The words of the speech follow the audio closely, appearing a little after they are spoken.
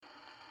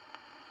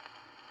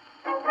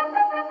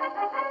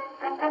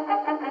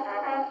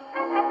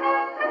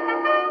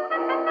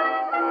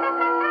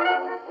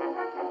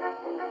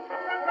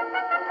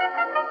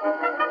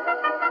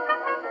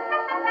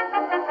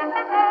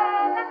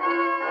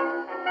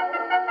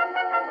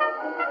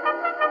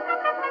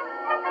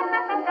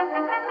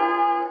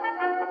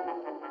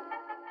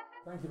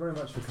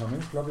much for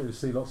coming. Lovely to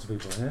see lots of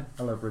people here.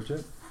 Hello,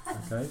 Bridget.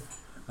 Okay.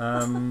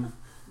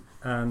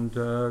 And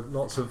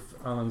lots of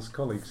Alan's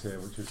colleagues here,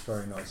 which is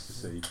very nice to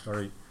see.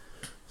 Very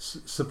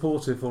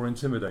supportive or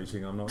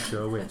intimidating, I'm not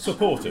sure which.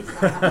 Supportive.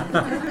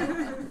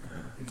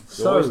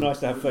 It's always nice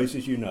to have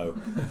faces you know.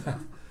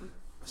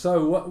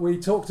 So we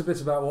talked a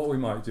bit about what we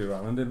might do,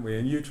 Alan, didn't we?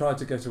 And you tried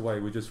to get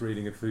away with just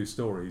reading a few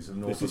stories of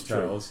Norfolk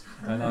Tales,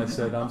 and I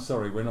said, I'm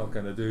sorry, we're not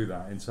going to do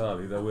that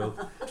entirely, though we'll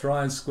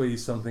try and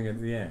squeeze something at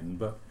the end.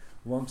 But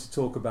we want to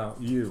talk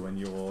about you and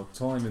your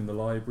time in the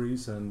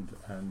libraries and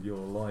your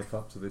life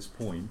up to this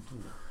point.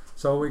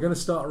 So we're going to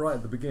start right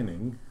at the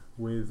beginning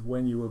with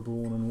when you were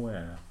born and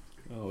where.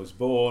 I was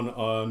born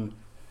on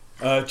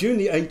June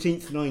the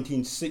 18th,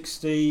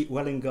 1960,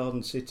 Welwyn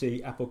Garden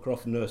City,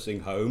 Applecroft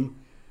Nursing Home,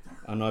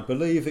 and I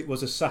believe it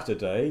was a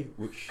Saturday,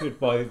 which should,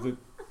 by the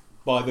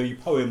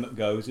poem that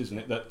goes, isn't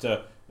it, that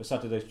a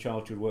Saturday's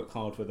child should work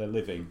hard for their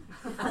living.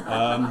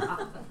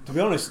 To be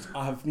honest,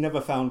 I have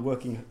never found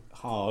working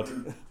hard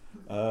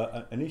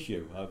an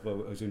issue. I've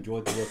always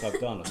enjoyed the work I've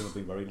done. I think I've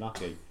been very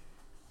lucky,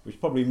 which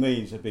probably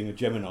means that being a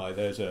Gemini,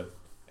 there's a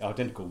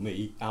identical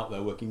me out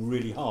there working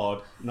really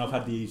hard, and I've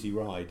had the easy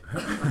ride.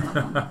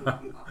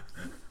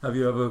 Have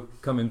you ever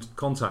come into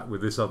contact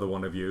with this other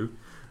one of you?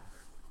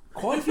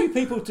 Quite a few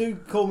people do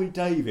call me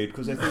David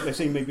because they think they've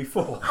seen me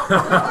before.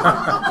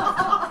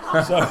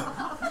 So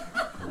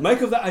make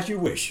of that as you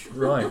wish.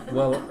 Right,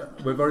 well,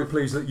 we're very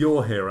pleased that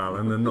you're here,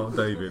 Alan, and not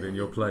David in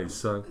your place.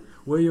 So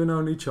were you an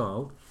only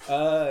child?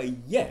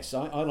 Yes,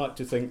 I like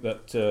to think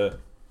that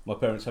my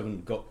parents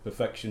haven't got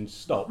perfection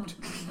stopped.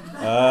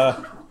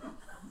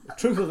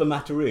 Truth of the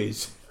matter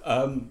is,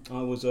 I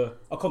was a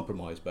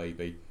compromise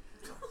baby.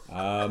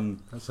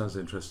 That sounds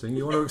interesting.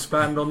 You want to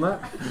expand on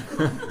that?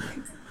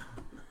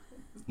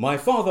 My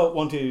father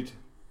wanted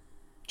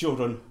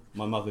children,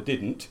 my mother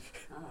didn't.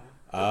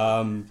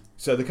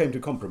 So they came to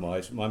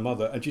compromise. My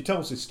mother, and she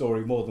tells this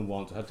story more than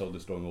once, I had told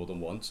this story more than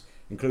once,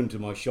 including to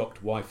my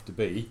shocked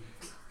wife-to-be.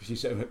 She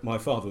said, my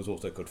father was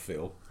also called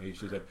Phil. She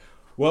said,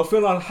 well,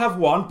 Phil, I'll have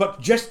one, but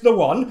just the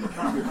one.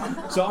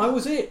 So I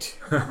was it.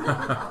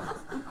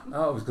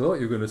 I thought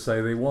you were going to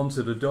say they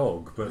wanted a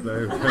dog, but they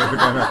were going to...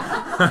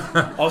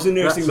 I was the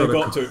nearest thing they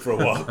got to it for a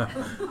while.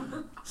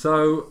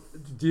 So,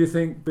 do you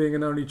think being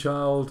an only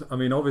child, I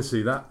mean,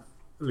 obviously that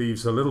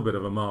leaves a little bit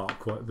of a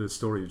mark, the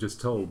story you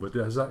just told, but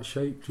has that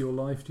shaped your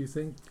life, do you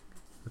think,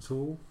 at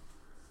all?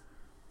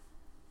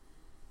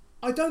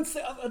 I don't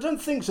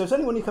think so. It's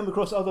only when you come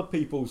across other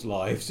people's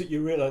lives that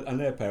you realise, and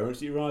their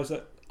parents, you realise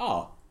that,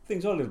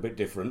 things are a little bit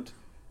different.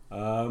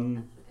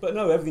 But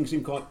no, everything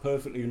seemed quite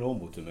perfectly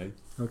normal to me.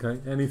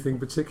 Okay. Anything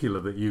particular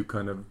that you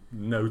kind of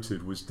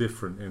noted was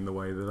different in the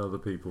way that other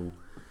people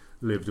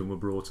lived and were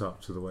brought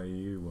up to the way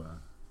you were?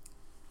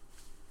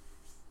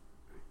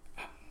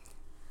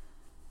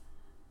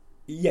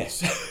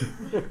 Yes.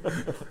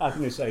 How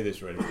can I say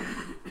this really?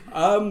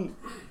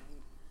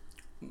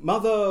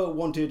 Mother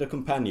wanted a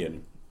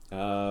companion,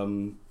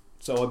 so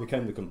I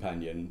became the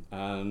companion,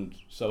 and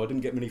so I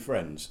didn't get many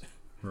friends.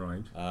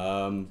 Right.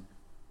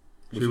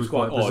 She was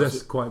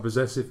quite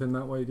possessive in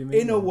that way, do you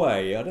mean? In a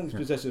way. I don't think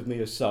possessive of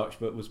me as such,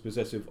 but was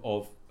possessive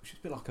of... She's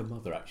a bit like her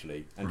mother,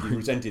 actually, and she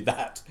resented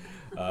that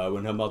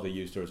when her mother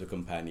used her as a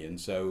companion.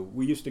 So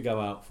we used to go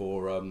out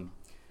for...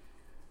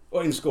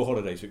 well, in school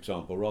holidays, for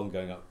example, rather than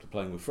going out to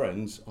playing with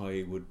friends,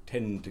 I would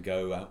tend to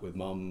go out with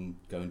Mum,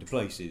 going to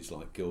places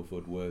like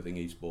Guildford, Worthing,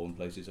 Eastbourne,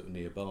 places that were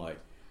nearby,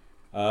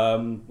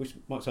 which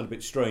might sound a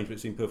bit strange, but it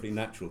seemed perfectly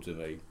natural to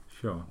me.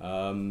 Sure.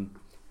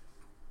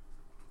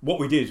 What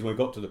we did is when we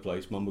got to the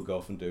place, Mum would go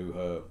off and do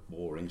her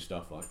boring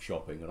stuff like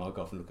shopping, and I'd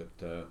go off and look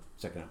at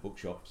second-hand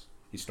bookshops,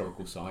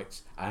 historical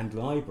sites, and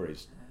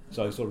libraries.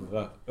 So sort of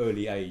at an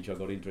early age, I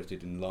got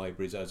interested in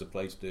libraries as a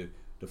place to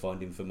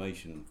find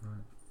information.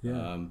 Right.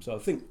 Yeah. So I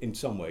think in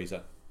some ways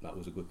that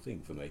was a good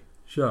thing for me.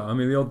 Sure. I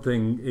mean, the odd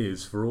thing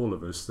is for all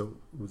of us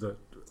that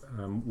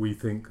we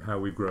think how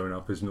we've grown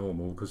up is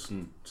normal because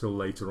till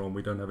later on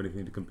we don't have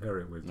anything to compare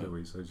it with, do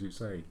we? So as you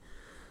say.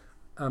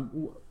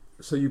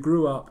 So you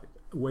grew up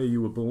where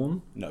you were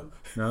born? No.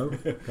 No?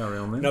 Carry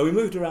on then. No, we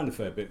moved around a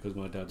fair bit because of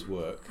my dad's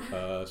work.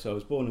 So I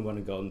was born in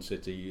Welwyn Garden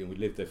City and we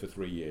lived there for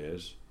 3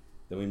 years.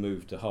 Then we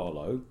moved to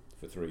Harlow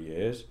for 3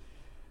 years.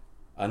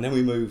 And then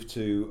we moved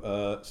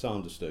to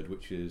Sanderstead,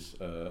 which is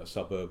a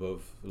suburb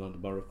of the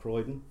London Borough of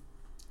Croydon.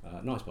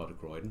 Nice part of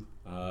Croydon.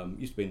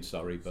 Used to be in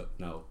Surrey, but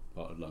now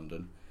part of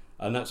London.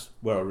 And that's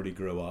where I really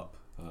grew up.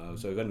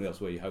 So if anything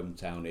else where your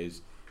hometown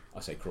is, I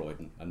say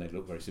Croydon, and they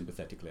look very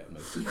sympathetically at me.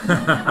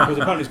 Because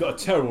apparently it's got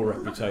a terrible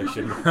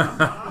reputation.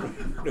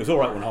 It was all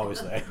right when I was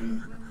there.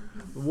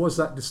 Was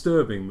that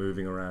disturbing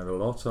moving around a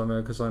lot? I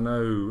know, because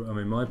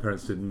my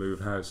parents didn't move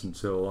house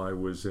until I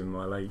was in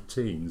my late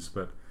teens,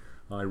 but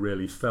I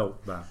really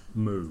felt that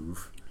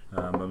move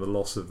and the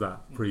loss of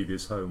that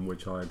previous home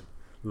which I'd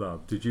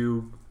loved. Did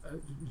you?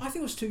 I think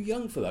I was too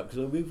young for that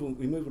because we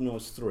moved when I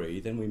was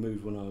 3, then we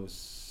moved when I was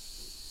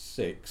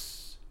 6.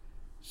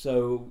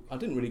 So I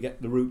didn't really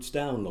get the roots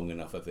down long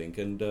enough, I think,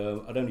 and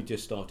I'd only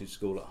just started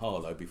school at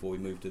Harlow before we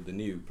moved to the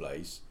new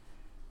place.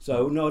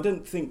 So no, I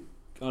don't think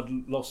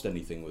I'd lost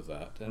anything with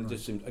that, and it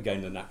just seemed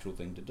again the natural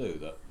thing to do.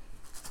 That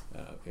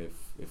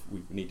if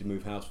we need to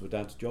move house for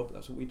Dad's job,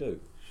 that's what we do.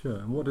 Sure.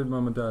 And what did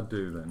Mum and Dad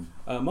do then?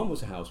 Mum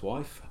was a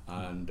housewife,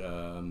 and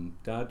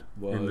Dad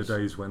was... In the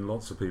days when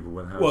lots of people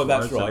were housewives. Well,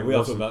 that's right. We are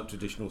talking about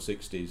traditional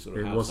 60s sort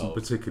of It household. wasn't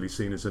particularly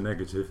seen as a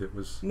negative. It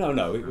was...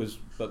 No, it was...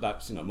 But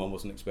that's, Mum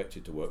wasn't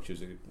expected to work.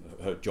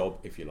 Her job,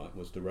 if you like,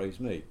 was to raise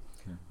me.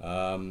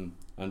 Yeah.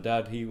 And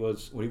Dad, he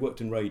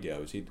worked in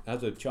radios.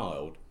 As a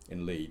child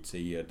in Leeds,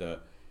 he had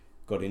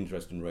got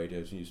interested in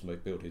radios and used to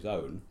build his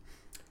own.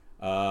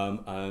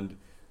 And...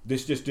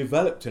 this just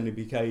developed, and he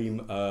became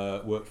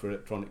worked for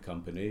electronic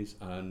companies,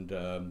 and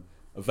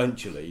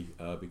eventually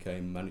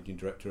became managing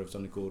director of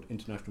something called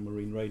International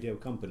Marine Radio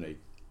Company,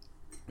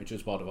 which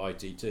was part of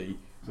ITT,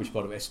 which was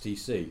part of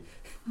STC.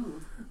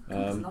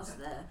 Lost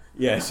there.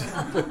 Yes.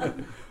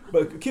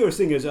 But the curious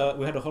thing is,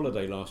 we had a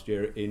holiday last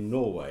year in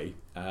Norway,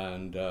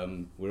 and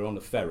we were on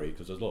a ferry,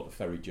 because there's a lot of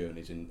ferry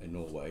journeys in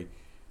Norway,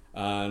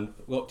 and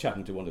we got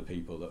chatting to one of the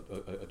people,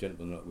 a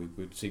gentleman that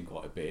we'd seen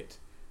quite a bit.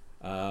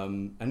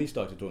 And he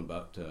started talking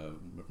about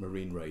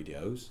marine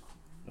radios.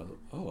 I thought,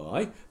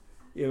 oh,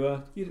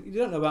 you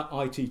don't know about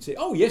ITT?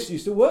 Oh, yes, he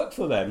used to work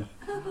for them.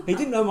 He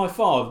didn't know my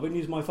father, but he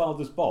was my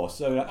father's boss.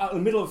 So out in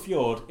the middle of a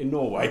fjord in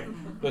Norway,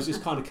 there's this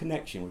kind of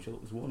connection, which I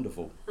thought was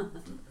wonderful.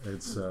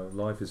 It's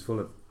life is full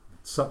of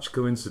such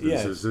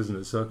coincidences, isn't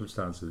it?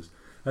 Circumstances.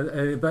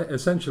 And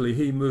essentially,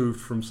 he moved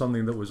from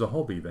something that was a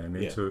hobby then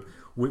into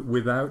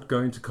without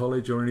going to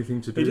college or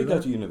anything to do. He did that?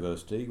 go to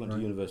university. He went to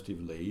University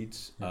of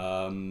Leeds.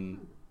 Yeah.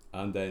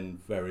 And then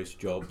various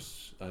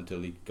jobs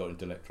until he got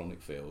into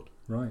electronic field.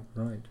 Right.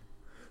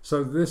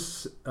 So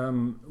this,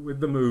 with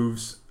the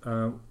moves,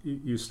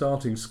 you're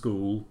starting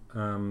school.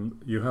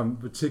 You haven't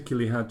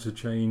particularly had to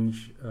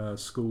change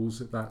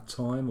schools at that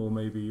time, or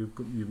maybe you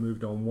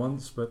moved on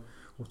once. But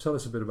tell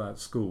us a bit about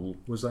school.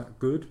 Was that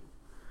good?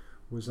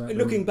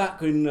 Looking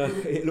back,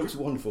 it looks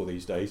wonderful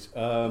these days.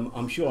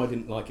 I'm sure I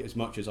didn't like it as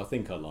much as I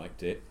think I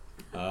liked it.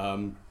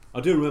 I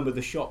do remember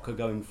the shock of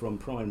going from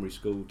primary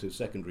school to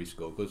secondary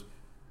school, because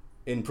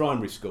in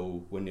primary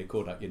school, when you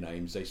called out your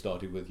names, they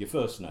started with your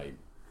first name,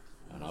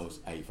 and I was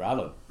A for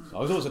Alan. So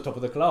I was always at the top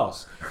of the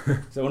class.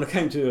 So when I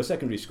came to a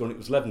secondary school, and it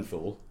was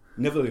Leventhall,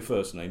 never the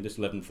first name, just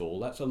Leventhall.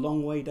 That's a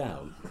long way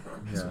down.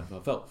 Yeah. So I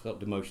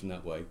felt demotion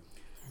that way.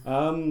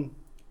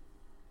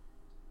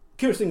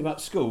 Curious thing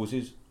about schools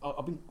is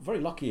I've been very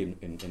lucky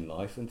in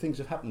life, and things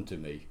have happened to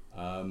me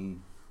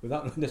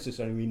without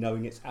necessarily me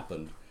knowing it's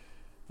happened.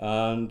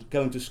 And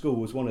going to school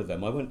was one of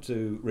them. I went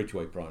to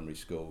Ridgeway Primary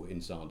School in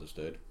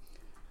Sanderstead.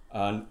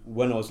 And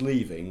when I was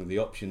leaving, the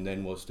option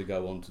then was to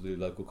go on to the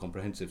local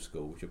comprehensive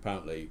school, which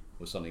apparently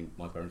was something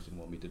my parents didn't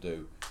want me to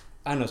do.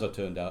 And as it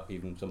turned out,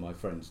 even some of my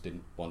friends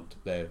didn't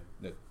want their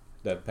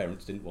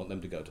parents didn't want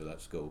them to go to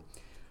that school.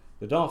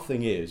 The daft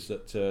thing is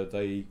that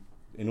they,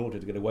 in order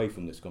to get away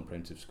from this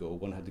comprehensive school,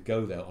 one had to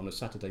go there on a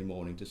Saturday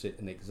morning to sit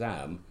an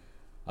exam.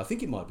 I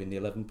think it might have been the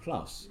 11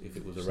 plus, if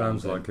it was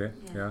around Sounds like it,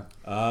 yeah.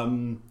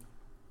 And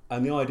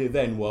the idea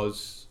then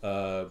was,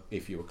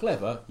 if you were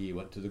clever, you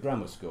went to the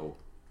grammar school.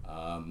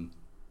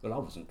 But I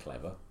wasn't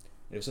clever.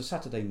 It was a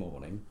Saturday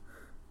morning.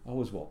 I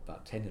was,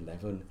 about 10,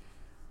 11.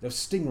 There was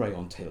Stingray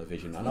on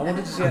television, and I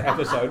wanted to see an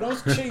episode. And I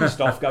was cheesed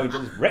off going to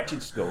this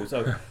wretched school,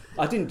 so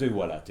I didn't do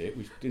well at it,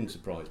 which didn't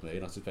surprise me,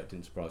 and I suspect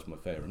didn't surprise my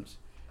parents.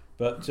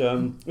 But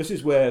this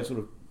is where sort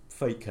of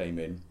fate came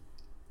in.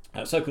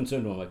 I was so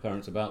concerned with my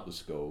parents about the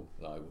school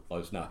that I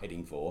was now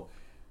heading for,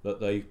 that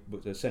they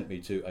sent me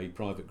to a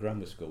private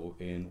grammar school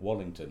in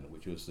Wallington,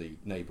 which was the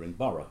neighbouring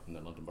borough in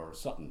the London Borough of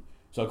Sutton.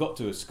 So I got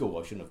to a school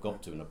I shouldn't have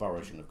got to, and a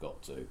borough I shouldn't have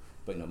got to,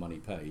 but money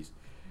pays.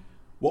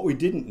 What we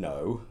didn't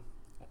know,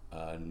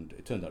 and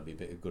it turned out to be a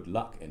bit of good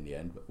luck in the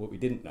end, but what we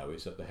didn't know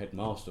is that the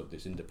headmaster of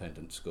this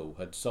independent school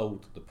had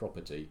sold the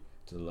property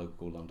to the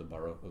local London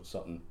Borough of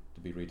Sutton to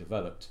be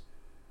redeveloped,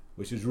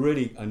 which was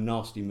really a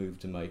nasty move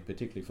to make,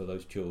 particularly for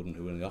those children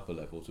who were in the upper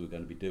levels who were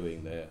going to be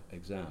doing their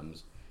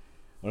exams.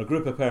 When a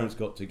group of parents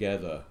got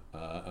together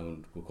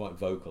and were quite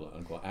vocal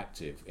and quite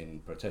active in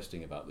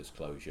protesting about this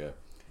closure,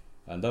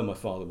 and though my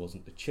father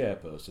wasn't the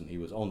chairperson, he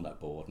was on that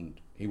board, and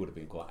he would have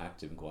been quite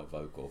active and quite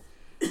vocal.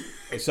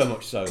 It's so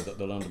much so that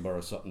the London Borough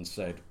of Sutton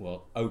said,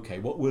 well, OK,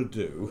 what we'll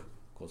do,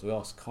 of course we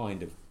are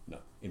kind of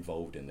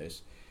involved in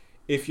this,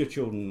 if your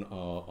children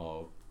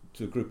are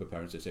to a group of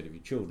parents, they said if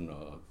your children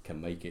can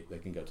make it, they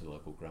can go to the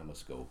local grammar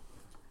school,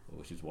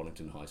 which is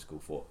Wallington High School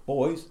for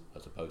boys,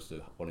 as opposed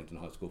to Wallington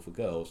High School for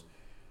girls.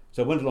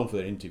 So I went along for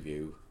the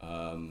interview,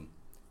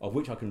 of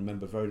which I can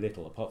remember very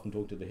little, apart from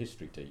talking to the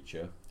history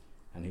teacher.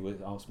 And he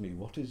would ask me,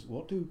 what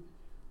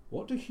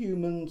do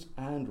humans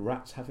and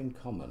rats have in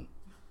common?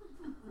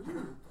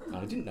 And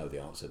I didn't know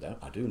the answer there.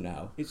 I do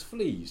now. It's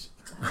fleas.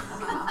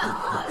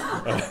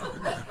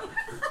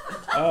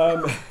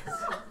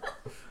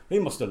 He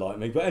must have liked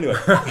me, but anyway.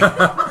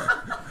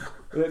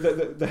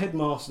 The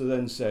headmaster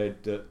then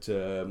said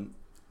that,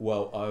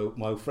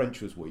 my French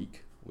was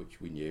weak,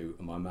 which we knew,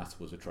 and my maths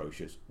was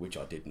atrocious, which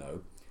I did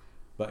know.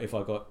 But if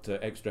I got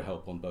extra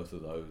help on both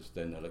of those,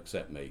 then they'll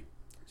accept me.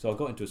 So I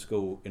got into a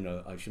school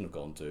I shouldn't have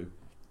gone to,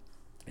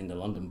 in the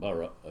London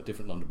Borough, a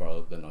different London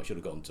Borough than I should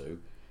have gone to,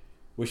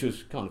 which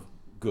was kind of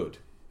good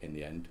in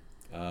the end.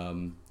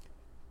 And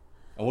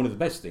one of the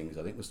best things,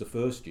 I think, was the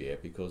first year,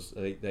 because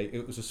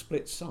it was a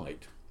split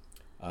site.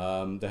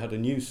 They had a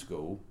new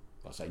school,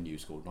 I say new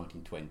school,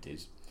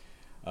 1920s,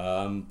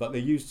 but they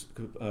used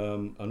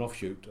an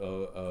offshoot,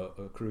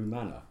 a Crewe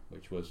Manor,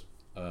 which was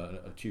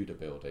a Tudor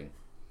building.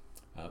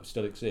 It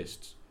still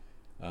exists.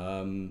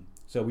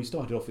 So we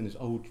started off in this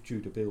old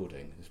Tudor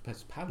building,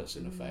 this palace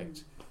in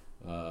effect,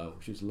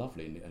 which is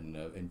lovely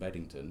in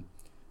Beddington.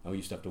 And we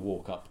used to have to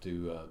walk up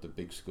to the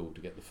big school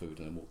to get the food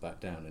and then walk back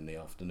down in the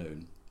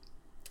afternoon.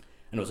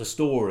 And there was a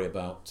story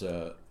about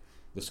the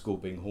school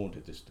being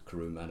haunted, the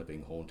Crewe Manor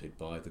being haunted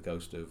by the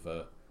ghost of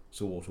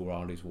Sir Walter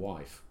Raleigh's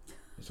wife.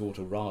 Sir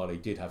Walter Raleigh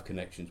did have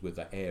connections with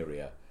that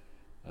area,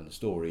 and the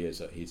story is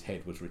that his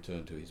head was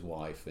returned to his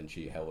wife and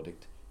she held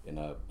it in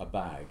a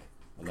bag,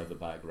 a leather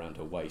bag around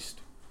her waist.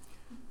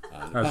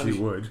 As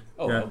you would.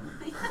 Oh, yeah. well,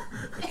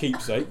 a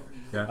keepsake.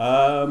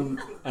 Yeah. And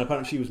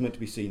apparently she was meant to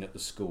be seen at the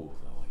school.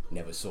 I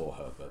never saw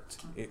her, but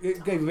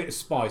it gave a bit of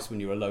spice when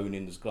you're alone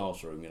in this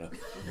classroom,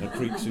 and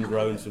creaks and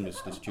groans from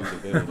this Tudor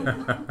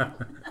building.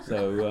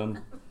 So,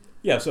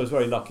 so I was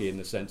very lucky in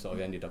the sense that I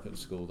ended up at a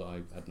school that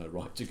I had no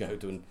right to go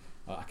to, and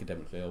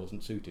academically I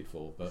wasn't suited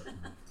for. But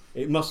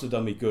it must have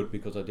done me good,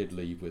 because I did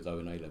leave with O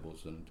and A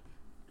levels, and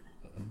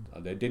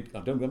they did. I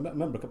don't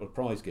remember a couple of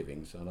prize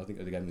givings, and I think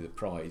they gave me the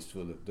prize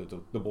for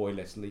the boy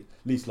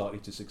least likely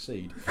to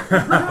succeed.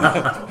 But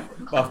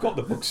I've got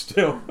the book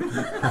still.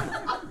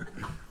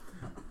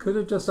 Could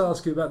I just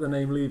ask you about the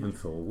name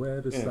Leventhall?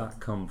 Where does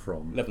that come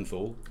from?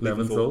 Leventhall.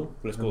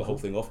 Let's call the whole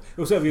thing off.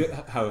 Also,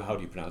 how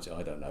do you pronounce it?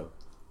 I don't know.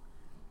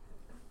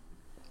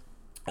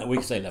 We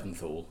can say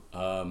Leventhall.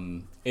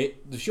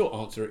 The short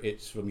answer,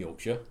 it's from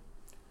Yorkshire.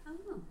 Oh.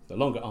 The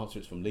longer answer,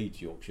 it's from Leeds,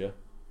 Yorkshire.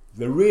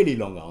 The really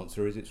long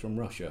answer is it's from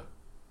Russia.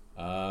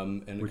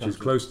 Which is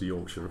close to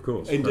Yorkshire, of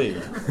course.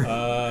 Indeed.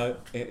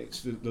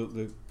 It's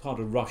the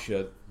part of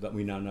Russia that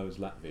we now know as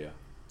Latvia.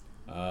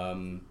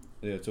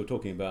 So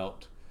talking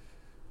about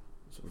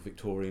sort of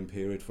Victorian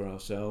period for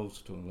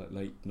ourselves, talking about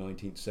late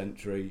 19th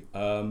century,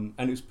 and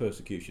it was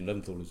persecution.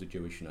 Leventhall is a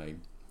Jewish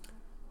name,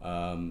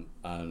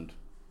 and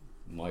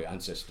my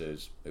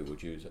ancestors, who were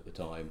Jews at the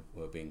time,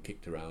 were being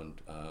kicked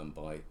around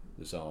by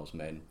the Tsar's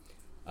men,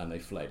 and they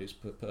fled. It's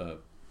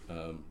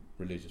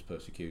religious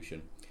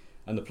persecution,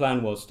 and the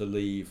plan was to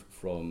leave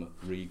from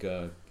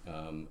Riga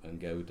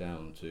and go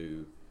down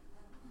to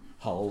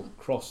Hull,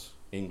 cross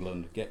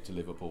England, get to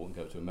Liverpool, and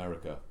go to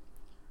America.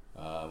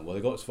 Well,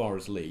 they got as far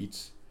as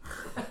Leeds.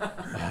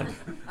 And,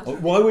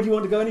 why would you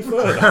want to go any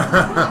further?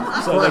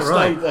 So they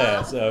stayed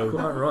there. So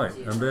quite right,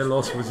 and their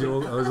loss was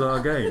our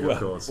gain, of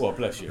course. Well,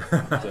 bless you.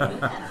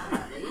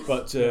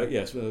 But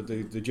yes,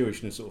 the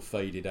Jewishness sort of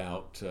faded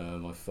out.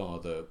 My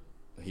father,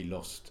 he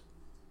lost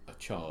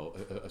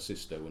a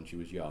sister when she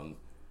was young,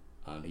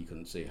 and he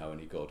couldn't see how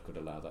any God could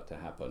allow that to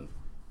happen.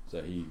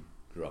 So he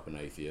grew up an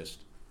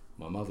atheist.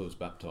 My mother was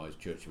baptised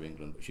Church of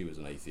England, but she was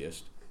an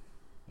atheist.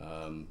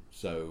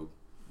 So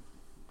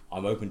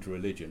I'm open to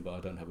religion, but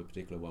I don't have a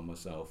particular one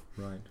myself.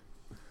 Right.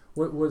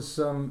 What was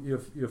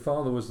your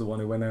father was the one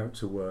who went out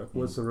to work?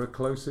 Was there a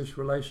close-ish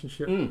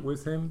relationship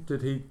with him?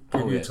 Did he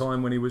give you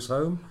time when he was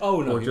home?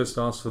 Oh no. Or just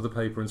ask for the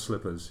paper and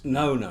slippers?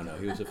 No.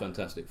 He was a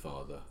fantastic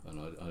father,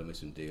 and I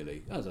miss him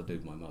dearly, as I do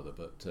my mother.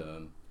 But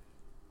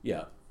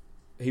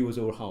he was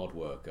a hard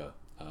worker.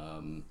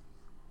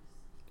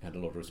 Had a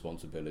lot of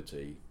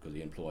responsibility because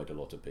he employed a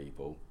lot of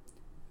people.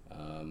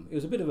 He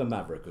was a bit of a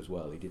maverick as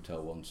well. He did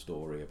tell one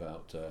story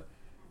about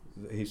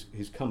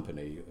his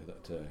company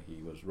that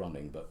he was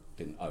running but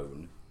didn't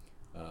own.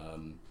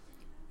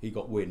 He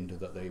got wind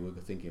that they were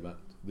thinking about,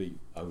 the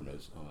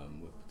owners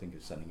were thinking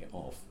of selling it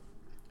off.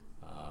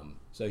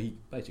 So he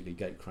basically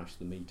gate crashed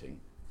the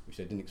meeting, which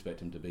they didn't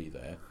expect him to be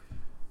there,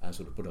 and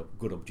sort of put up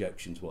good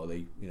objections while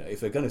they, if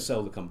they're going to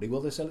sell the company,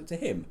 well, they sell it to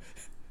him.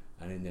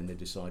 And then they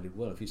decided,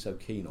 well, if he's so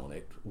keen on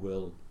it,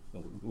 we'll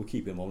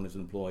keep him on as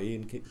an employee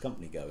and keep the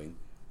company going.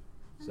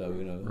 So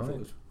I thought it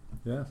was,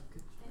 yeah.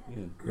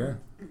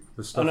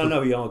 And I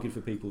know he argued for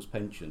people's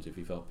pensions. If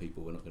he felt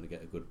people were not going to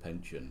get a good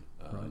pension,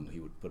 he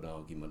would put an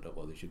argument up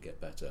why they should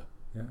get better.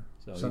 Yeah.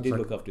 So he did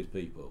look after his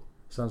people.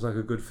 Sounds like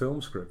a good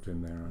film script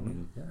in there,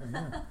 Alan.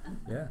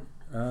 Yeah.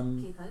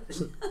 Keep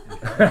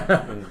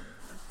open.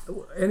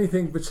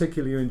 Anything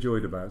particularly you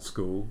enjoyed about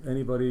school?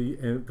 Anybody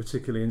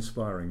particularly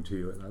inspiring to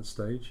you at that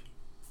stage?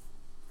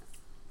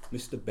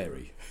 Mr.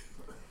 Berry.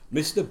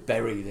 Mr.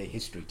 Berry, the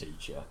history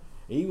teacher.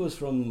 He was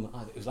from,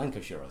 it was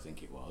Lancashire, I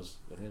think it was,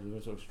 but he had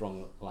a sort of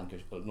strong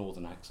Lancashire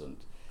northern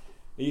accent.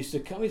 He used to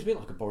come, he's a bit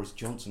like a Boris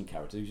Johnson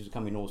character. He used to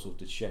come in all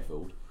sorts of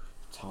Sheffield,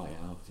 tie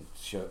out,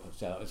 shirt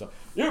out. It's like,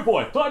 you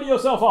boy, tidy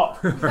yourself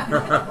up!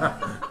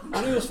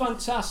 And he was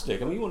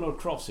fantastic. I mean, you want to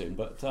cross him,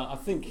 but I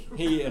think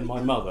he and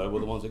my mother were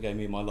the ones that gave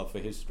me my love for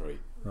history.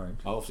 Right.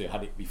 I obviously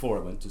had it before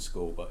I went to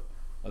school, but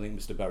I think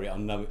Mr. Berry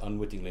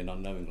unwittingly and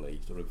unknowingly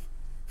sort of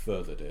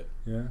furthered it.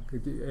 Yeah.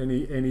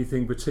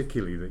 Anything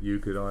particularly that you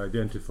could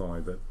identify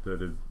that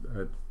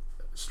had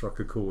struck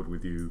a chord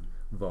with you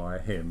via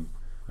him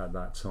at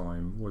that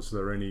time? Was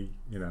there any,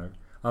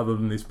 other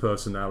than his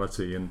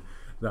personality and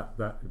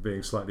that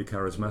being slightly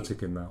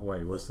charismatic in that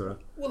way, was there?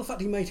 Well, the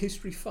fact he made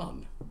history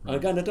fun. And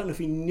again, I don't know if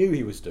he knew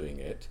he was doing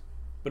it,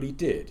 but he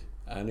did.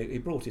 And he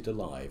brought it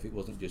alive. It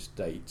wasn't just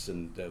dates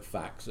and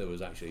facts. There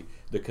was actually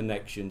the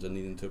connections and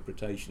the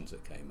interpretations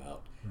that came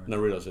out. Right. And I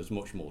realised there's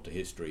much more to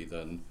history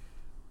than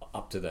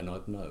up to then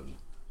I'd known.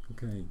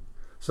 Okay.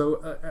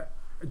 So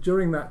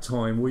during that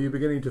time, were you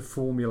beginning to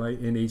formulate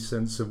any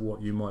sense of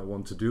what you might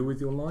want to do with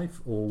your life?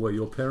 Or were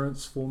your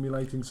parents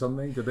formulating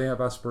something? Did they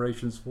have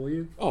aspirations for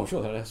you? Oh, I'm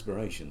sure they had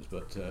aspirations,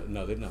 but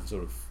no, they didn't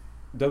have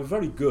They were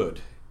very good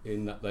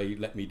in that they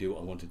let me do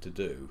what I wanted to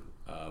do.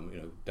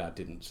 Dad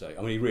didn't say.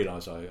 I mean, he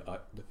realised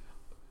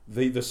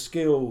the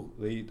skill,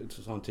 the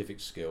scientific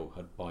skill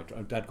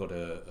Dad got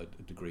a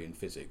degree in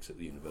physics at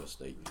the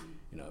university.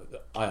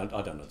 I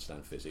don't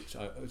understand physics.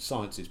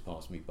 Sciences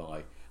passed me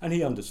by, and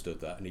he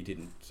understood that, and he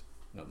didn't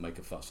make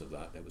a fuss of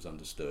that. It was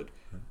understood.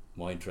 Right.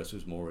 My interest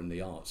was more in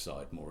the art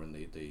side, more in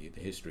the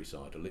history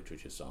side, the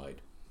literature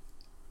side.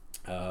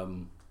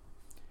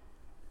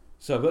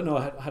 But no,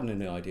 I hadn't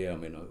any idea. I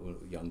mean,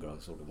 younger, I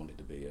sort of wanted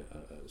to be a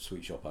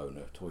sweet shop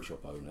owner, toy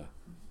shop owner,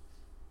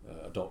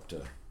 a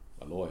doctor,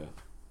 a lawyer.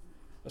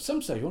 At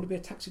some stage, I want to be a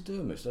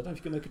taxidermist. I don't know if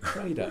you can make a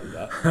trade out of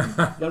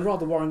that. Then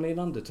rather worryingly, an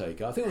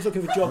undertaker. I think I was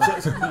looking for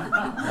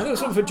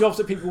jobs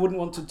that people wouldn't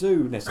want to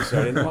do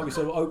necessarily. And there might be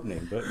sort of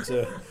opening, but.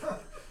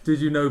 Did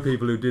you know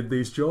people who did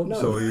these jobs,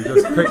 no. Or you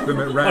just picked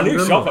them at random? I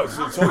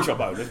knew toy shop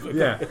owners.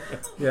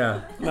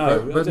 Yeah.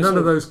 No, but none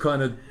of those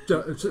kind of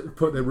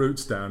put their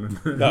roots down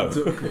and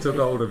took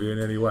hold of you in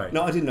any way.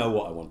 No, I didn't know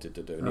what I wanted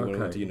to do. And when I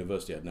went to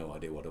university, I had no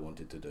idea what I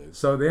wanted to do.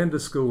 So at the end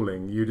of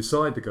schooling, you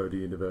decide to go to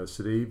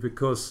university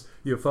because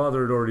your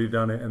father had already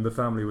done it and the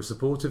family was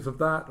supportive of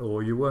that,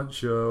 or you weren't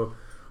sure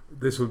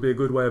this would be a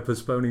good way of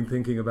postponing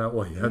thinking about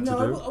what you had to do?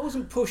 No, I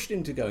wasn't pushed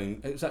into going.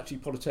 It was actually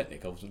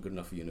Polytechnic. I wasn't good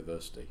enough for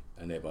university,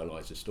 and thereby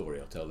lies the story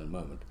I'll tell in a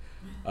moment.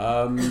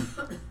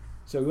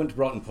 So we went to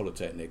Brighton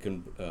Polytechnic,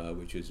 and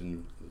which is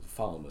in the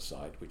Falmer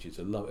site, which is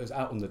it's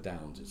out on the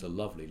Downs. It's a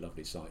lovely,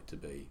 lovely site to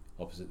be,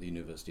 opposite the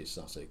University of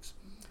Sussex.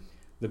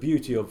 The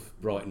beauty of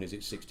Brighton is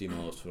it's 60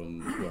 miles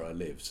from where I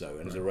live,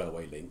 and there's a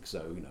railway link.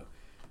 So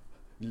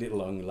little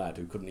young lad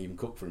who couldn't even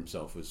cook for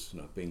himself was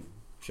being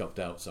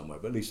shoved out somewhere,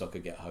 but at least I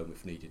could get home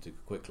if needed to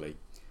quickly.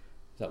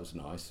 That was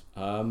nice.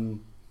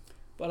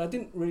 But I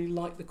didn't really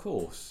like the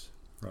course.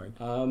 Right.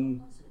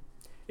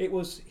 It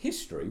was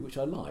history, which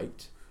I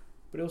liked,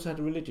 but it also had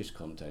a religious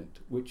content,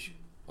 which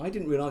I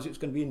didn't realise it was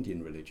going to be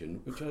Indian religion,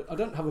 which I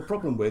don't have a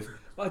problem with,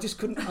 but I just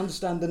couldn't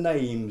understand the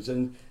names,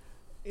 and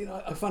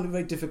I found it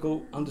very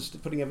difficult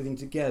putting everything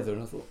together,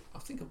 and I thought, I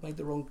think I've made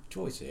the wrong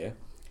choice here.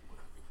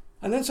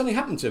 And then something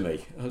happened to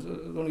me,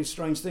 one of these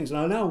strange things, and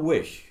I now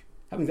wish,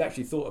 having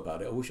actually thought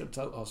about it, I wish I'd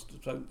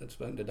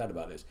spoken to Dad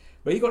about this.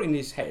 But he got in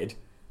his head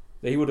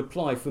that he would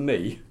apply for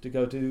me to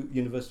go to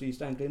University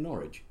East Anglia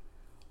Norwich.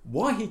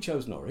 Why he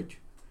chose Norwich,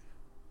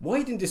 why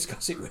he didn't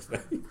discuss it with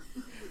me.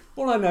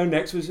 All I know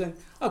next was saying,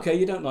 okay,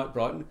 you don't like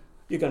Brighton,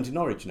 you're going to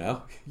Norwich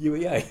now,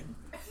 UEA.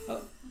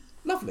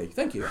 Lovely,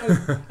 thank you.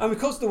 And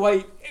because the way,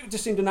 it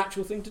just seemed a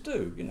natural thing to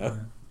do,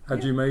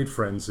 Had you made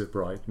friends at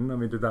Brighton? I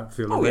mean, did that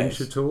feel a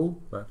wrench at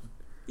all?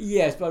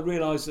 Yes, but I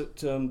realised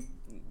that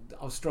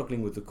I was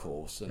struggling with the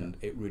course, and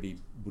it really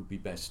would be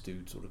best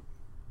to sort of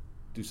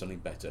do something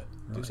better,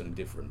 do something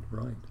different.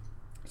 Right.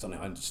 Something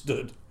I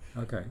understood.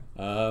 Okay.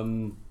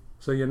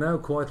 So you're now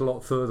quite a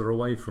lot further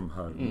away from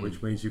home,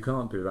 which means you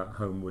can't do that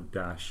homeward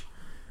dash.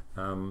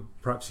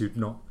 Perhaps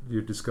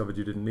you'd discovered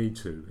you didn't need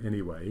to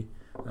anyway.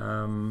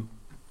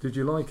 Did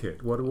you like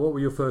it? What were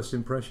your first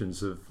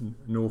impressions of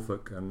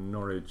Norfolk and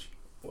Norwich?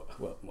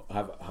 Well, I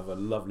have a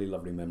lovely,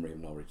 lovely memory of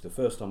Norwich. The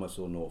first time I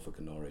saw Norfolk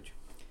and Norwich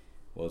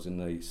was in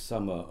the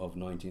summer of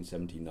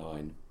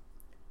 1979,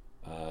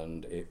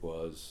 and it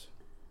was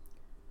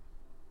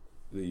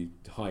the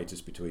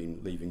hiatus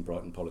between leaving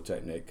Brighton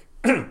Polytechnic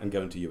and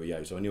going to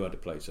UEA, so I knew I had a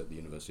place at the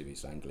University of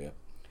East Anglia.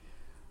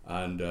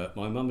 And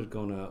my mum had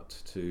gone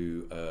out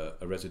to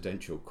a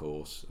residential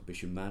course,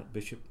 Bishop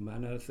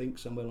Manor, I think,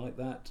 somewhere like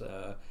that.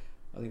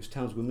 I think it was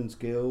Townswomen's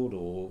Guild,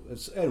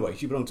 anyway,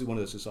 she belonged to one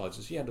of the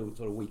societies. She had a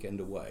sort of weekend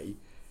away,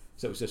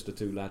 so it was just the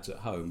two lads at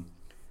home.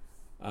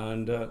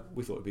 And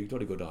we thought it would be a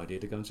jolly good idea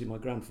to go and see my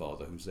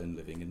grandfather, who's then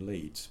living in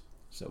Leeds.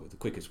 So the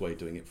quickest way of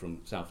doing it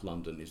from South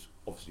London is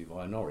obviously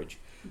via Norwich.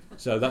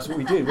 So that's what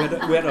we did. We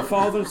had a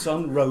father and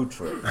son road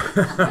trip.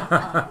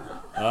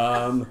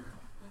 And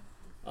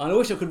I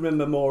wish I could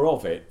remember more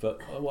of it, but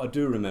what I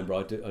do remember,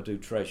 I do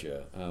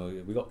treasure.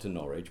 We got to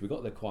Norwich, we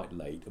got there quite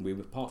late, and we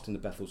were parked in the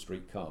Bethel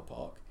Street car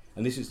park.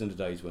 And this is in the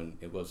days when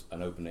it was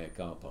an open-air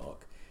car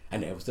park.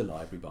 And there was the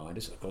library behind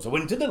us. Of course, I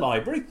went into the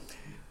library.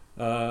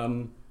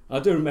 I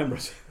do remember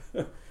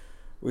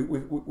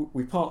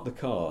we parked the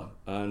car,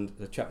 and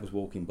the chap was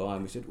walking by,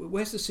 and we said,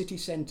 where's the city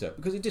centre?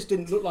 Because it just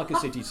didn't look like a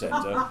city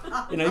centre.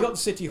 You got the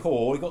city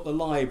hall, you got the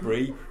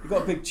library, you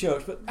got a big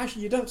church, but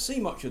actually you don't see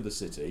much of the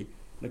city.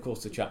 And of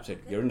course the chap said,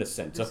 "You're in the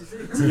centre."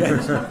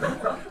 Yes.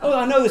 Oh,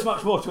 I know there's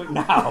much more to it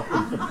now.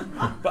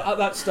 But at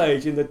that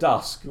stage in the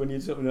dusk, when you're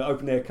sort of in an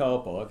open air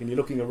car park and you're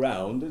looking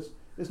around,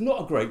 there's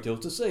not a great deal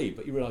to see,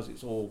 but you realise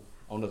it's all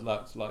on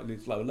a slightly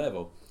slower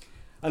level.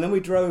 And then we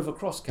drove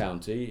across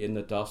county in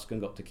the dusk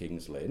and got to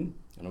King's Lynn.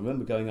 And I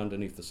remember going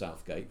underneath the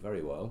South Gate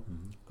very well,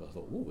 because I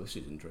thought, "Oh, this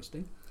is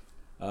interesting."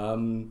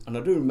 And I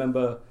do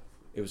remember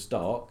it was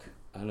dark,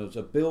 and there was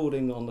a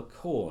building on the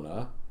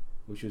corner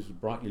which was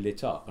brightly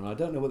lit up, and I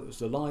don't know whether it was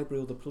the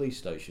library or the police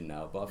station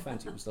now, but I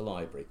fancy it was the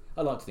library.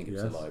 I like to think it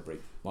was the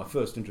library. My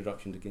first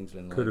introduction to King's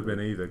Lynn Library. Could have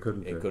been either,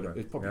 couldn't it? It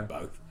was probably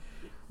both.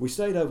 We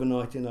stayed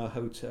overnight in a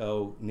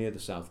hotel near the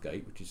South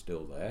Gate, which is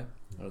still there.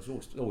 And I was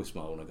always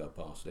smile when I go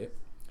past it.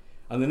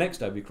 And the next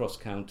day we crossed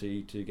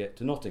county to get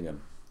to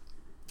Nottingham.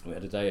 We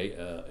had a day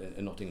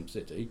in Nottingham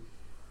City,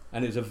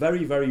 and it was a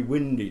very, very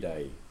windy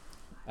day.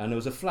 And there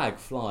was a flag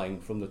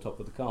flying from the top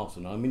of the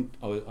castle. And I mean,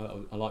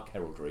 I like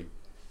heraldry.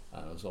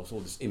 And I saw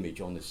this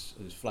image on this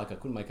flag. I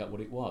couldn't make out what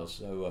it was.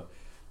 So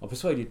I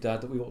persuaded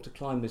Dad that we ought to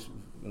climb this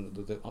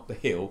up the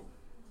hill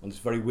on this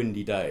very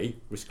windy day,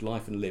 risk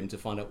life and limb to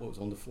find out what was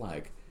on the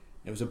flag.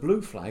 And it was a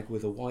blue flag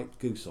with a white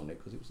goose on it,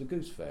 because it was the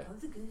goose fair. Oh,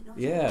 the goose.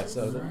 Yeah,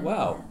 so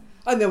wow.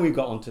 And then we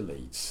got on to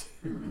Leeds,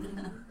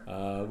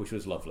 which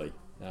was lovely.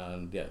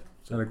 And yeah.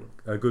 So and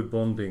a good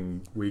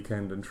bonding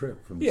weekend and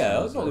trip from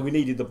it's not that we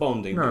needed the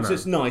bonding, but it's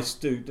just nice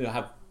to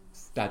have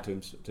Dad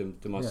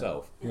to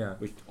myself,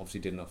 which obviously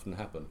didn't often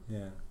happen.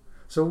 Yeah.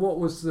 So what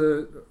was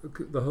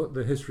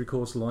the history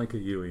course like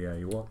at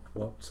UEA?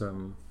 What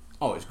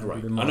Oh, it's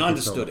great, and I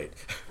understood it.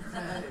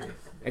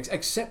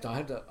 Except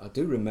I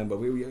do remember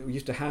we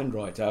used to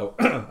handwrite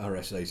our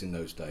essays in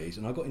those days,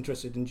 and I got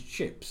interested in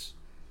ships.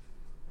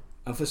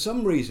 And for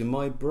some reason,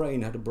 my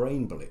brain had a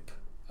brain blip,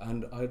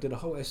 and I did a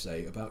whole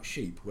essay about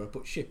sheep where I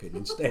put ship in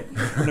instead.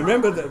 And I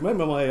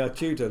remember my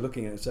tutor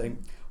looking at it and saying,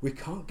 "We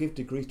can't give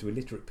degrees to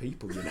illiterate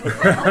people, you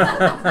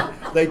know."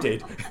 They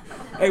did.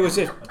 It was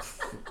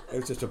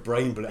just a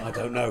brain blip. I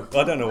don't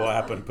know what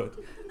happened, but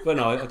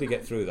no, I did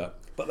get through that.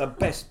 But the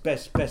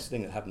best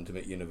thing that happened to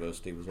me at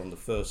university was on the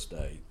first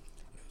day.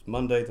 It was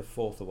Monday, the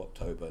 4th of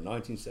October,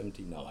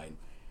 1979,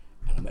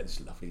 and I met this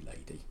lovely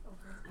lady.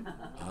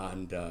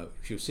 And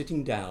she was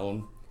sitting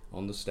down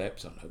on the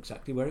steps. I don't know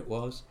exactly where it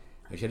was.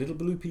 And she had a little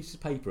blue piece of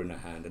paper in her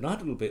hand, and I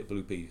had a little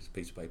blue piece of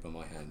paper in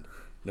my hand.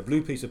 And the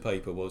blue piece of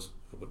paper was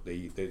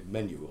the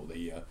menu or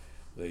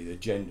the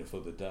agenda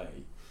for the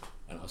day.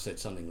 And I said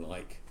something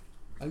like,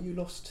 "Are you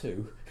lost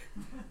too?"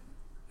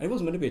 And it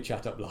wasn't meant to be a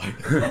chat up line.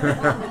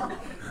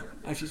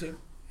 And she said,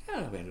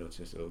 "Yeah, we had a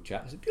little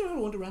chat." I said, "Do you want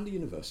to wander around the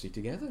university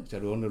together?" I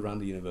said, "We wander around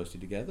the university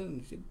together."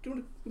 And she said, "Do you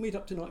want to meet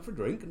up tonight for a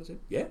drink?" And I said,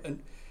 "Yeah."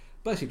 And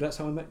basically that's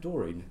how I met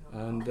Doreen.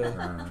 And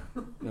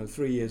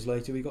 3 years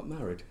later we got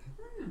married.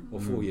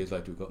 Or 4 years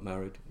later we got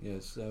married.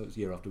 Yes, so it was a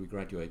year after we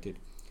graduated.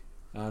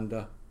 And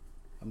I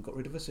haven't got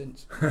rid of her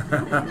since.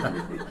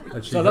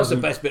 So that's the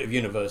best bit of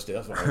university.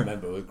 That's what I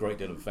remember with a great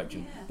deal of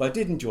affection. But I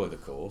did enjoy the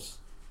course.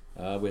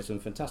 We had some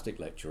fantastic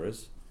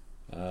lecturers.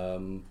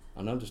 And I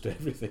understood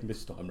everything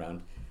this time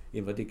round,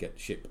 even if I did get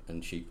ship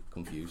and sheep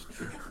confused.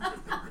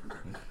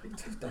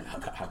 Don't know how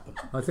that happened.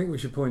 I think we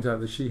should point out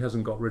that she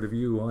hasn't got rid of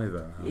you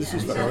either.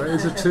 So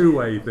it's a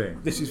two-way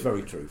thing. This is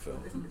very true,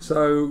 Phil.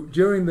 So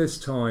during this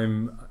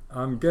time,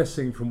 I'm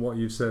guessing from what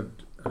you've said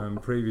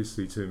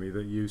previously to me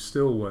that you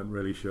still weren't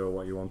really sure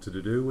what you wanted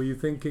to do. Were you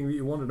thinking that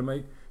you wanted to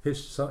make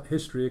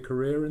history a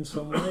career in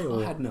some way?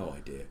 Or? I had no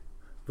idea.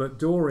 But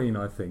Doreen,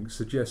 I think,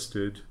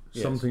 suggested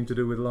something to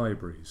do with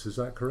libraries. Is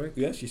that correct?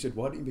 Yes, she said,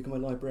 "Why don't you become a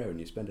librarian?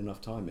 You spend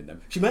enough time in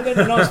them." She meant that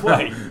in a nice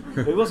way.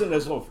 It wasn't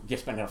a sort of, "You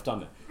spend enough time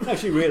there." No,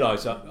 she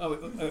realised that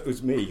it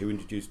was me who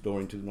introduced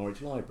Doreen to the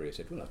Norwich Library. I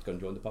said, "We'll have to go and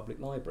join the public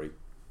library."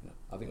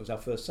 I think it was our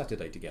first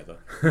Saturday together.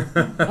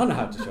 I know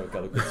how to show a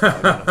girl a good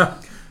time.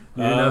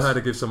 You know how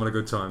to give someone a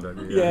good time, don't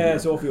you? Yeah,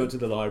 so off we went to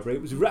the library.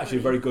 It was actually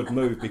a very good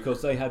move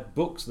because they had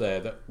books there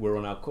that were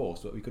on our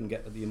course that we couldn't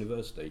get at the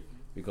university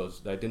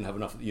because they didn't have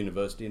enough at the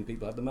university and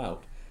people had them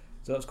out.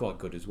 So that's quite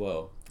good as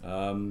well.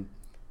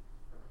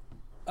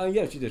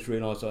 She just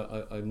realised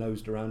I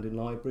nosed around in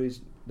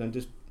libraries, then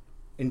just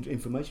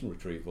information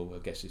retrieval, I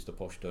guess is the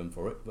posh term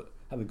for it, but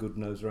having a good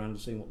nose around and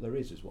seeing what there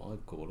is what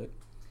I'd call it.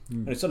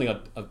 And it's something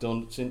I've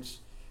done since,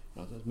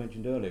 as I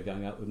mentioned earlier,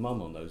 going out with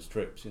Mum on those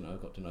trips. I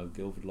got to know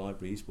Guildford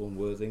Library, Eastbourne,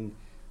 Worthing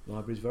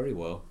libraries very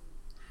well.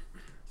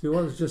 So you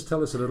want to just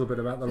tell us a little bit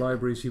about the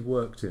libraries you've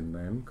worked in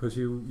then, because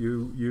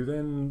you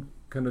then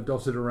kind of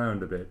dotted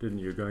around a bit, didn't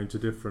you, going to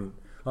different...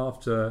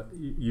 After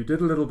you did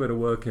a little bit of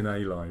work in a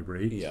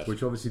library,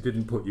 which obviously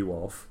didn't put you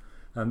off,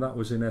 and that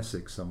was in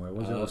Essex somewhere,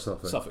 was it, or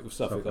Suffolk?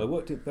 Suffolk. I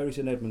worked at Bury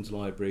St Edmunds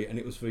Library, and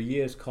it was for a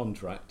year's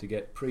contract to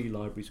get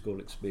pre-library school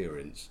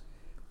experience.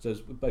 So it's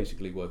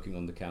basically working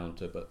on the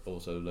counter, but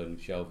also learning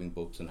shelving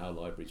books and how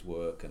libraries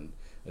work, and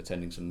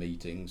attending some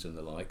meetings and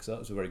the like. So that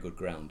was a very good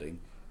grounding.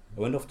 I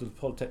went off to the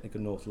Polytechnic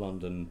of North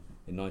London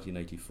in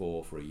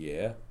 1984 for a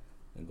year,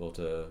 and got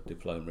a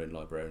diploma in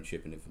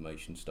librarianship and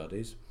information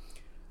studies.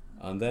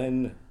 And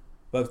then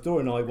both Dora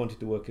and I wanted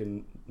to work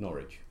in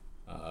Norwich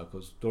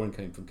because Dora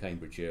came from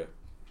Cambridgeshire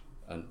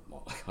and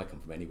well, I come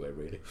from anywhere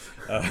really.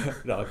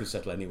 I could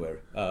settle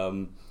anywhere,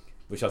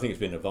 which I think has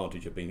been an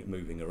advantage of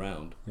moving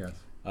around. Yes.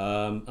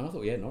 And I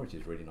thought, Norwich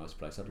is a really nice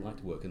place. I'd like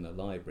to work in the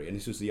library. And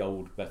this was the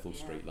old Bethel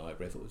Street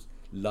Library. I thought it was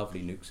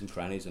lovely nooks and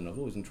crannies, and I was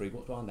always intrigued,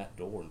 what's behind that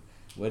door and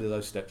where do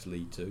those steps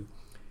lead to?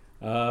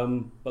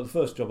 But the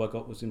first job I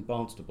got was in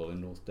Barnstable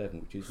in North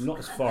Devon, which is not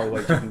as far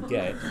away as you can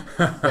get.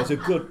 But it's a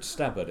good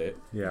stab at it.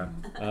 Yeah.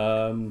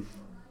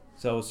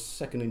 So I was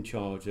second in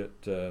charge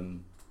at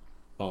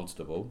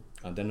Barnstable,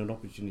 and then an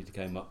opportunity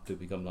came up to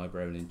become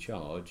librarian in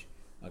charge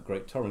at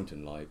Great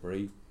Torrington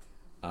Library,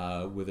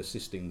 with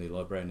assisting the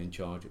librarian in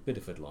charge at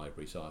Bideford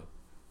Library. So I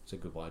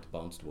said goodbye to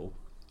Barnstable.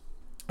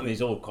 I mean,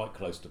 it's all quite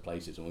close to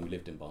places, and when we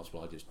lived in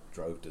Barnstable, I just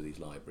drove to these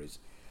libraries.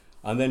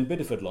 And then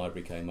Bideford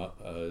Library came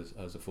up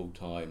as a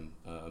full-time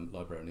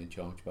librarian in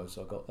charge post,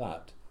 so I got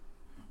that.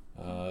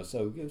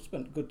 So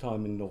spent a good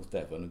time in North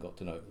Devon and got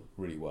to know it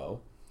really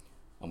well.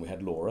 And we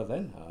had Laura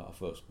then, our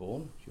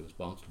firstborn. She was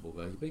Barnstable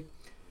baby.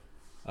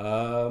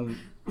 And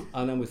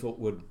then we thought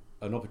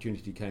an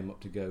opportunity came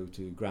up to go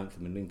to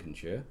Grantham in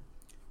Lincolnshire.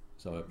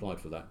 So I applied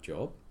for that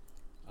job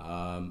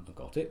and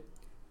got it.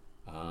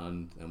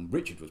 And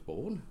Richard was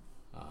born,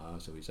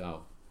 so he's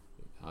our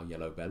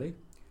yellow belly.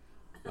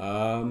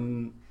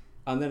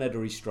 And then had a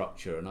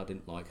restructure, and I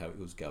didn't like how it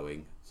was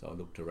going, so I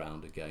looked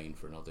around again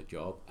for another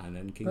job, and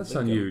then King's That's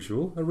Lincoln.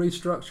 Unusual, a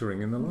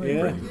restructuring in the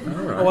library.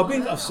 Yeah. All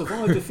right. I've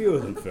survived a few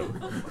of them, Phil.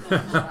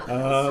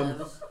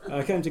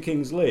 I came to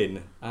King's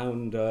Lynn,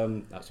 and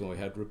that's when we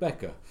had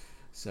Rebecca,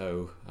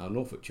 so our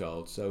Norfolk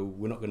child. So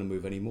we're not going to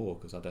move anymore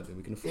because I don't think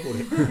we can afford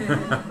it.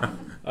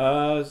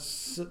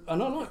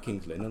 And I like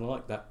King's Lynn, and I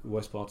like that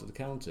west part of the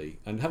county.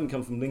 And having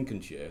come from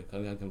Lincolnshire,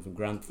 I come from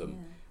Grantham.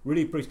 Yeah.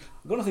 Really appreciate.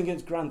 I've got nothing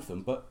against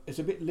Grantham, but it's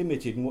a bit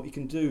limited in what you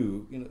can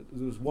do. You know,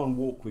 there was one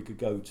walk we could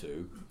go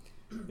to.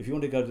 If you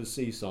want to go to the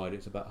seaside,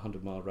 it's about a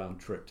 100-mile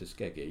round trip to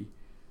Skeggy.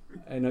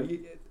 And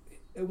it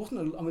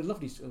wasn't.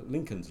 Lovely.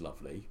 Lincoln's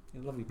lovely.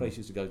 Lovely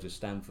places to go to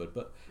Stamford,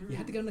 but you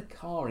had to go in a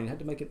car and you had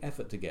to make an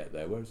effort to get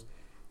there. Whereas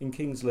in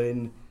King's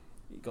Lynn,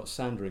 you got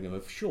Sandringham,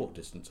 a short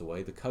distance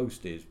away. The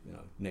coast is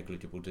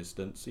negligible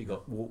distance. You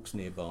got walks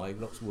nearby,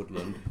 lots of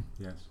woodland.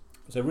 Yes.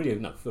 So really,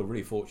 feel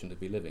really fortunate to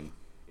be living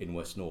in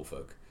West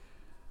Norfolk.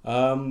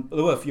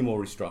 There were a few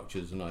more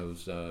restructures, and I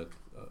was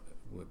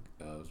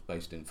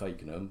based in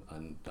Fakenham,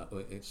 and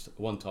it's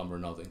one time or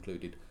another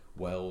included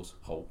Wells,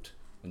 Holt,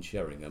 and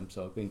Sheringham.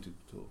 So I've been to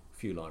a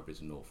few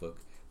libraries in Norfolk.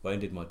 But I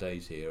ended my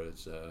days here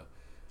as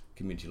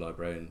community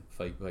librarian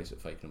based at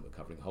Fakenham, but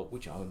covering Holt,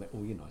 which I met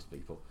all you nice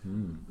people.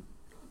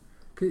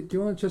 Do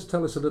you want to just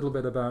tell us a little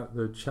bit about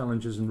the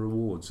challenges and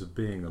rewards of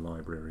being a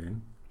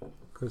librarian?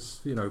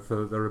 Because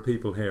there are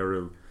people here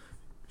who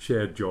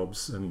shared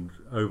jobs and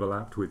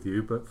overlapped with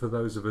you, but for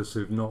those of us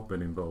who've not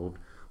been involved,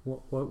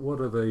 what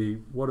are the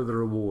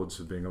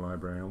rewards of being a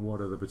librarian, and what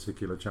are the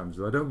particular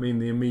challenges? I don't mean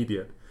the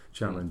immediate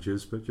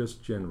challenges, but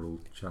just general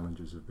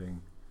challenges of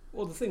being.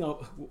 Well, the thing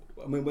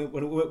when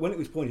it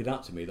was pointed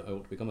out to me that I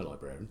ought to become a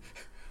librarian,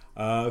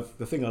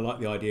 the thing I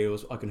liked the idea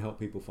was I can help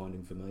people find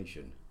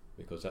information,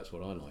 because that's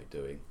what I like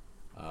doing.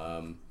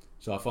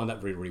 So I find that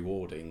very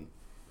rewarding,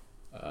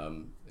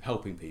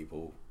 helping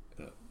people,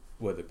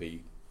 whether it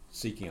be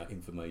seeking out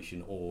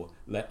information or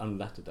on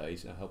latter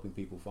days helping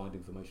people find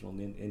information on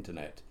the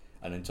internet,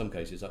 and in some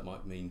cases that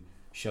might mean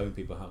showing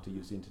people how to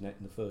use the internet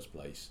in the first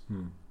place.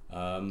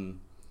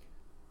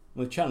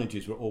 The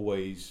challenges were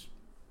always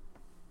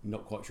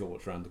not quite sure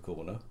what's around the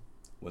corner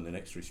when the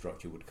next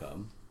restructure would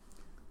come,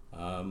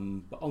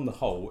 but on the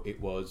whole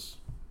it was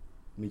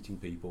meeting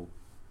people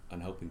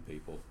and helping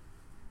people.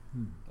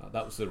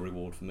 That was the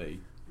reward for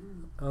me.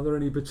 Are there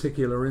any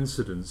particular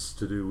incidents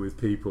to do with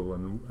people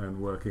and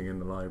working in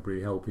the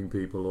library, helping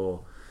people,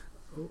 or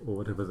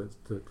whatever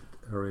that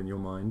are in your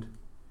mind?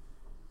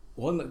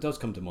 One that does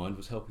come to mind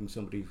was helping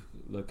somebody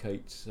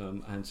locate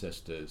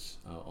ancestors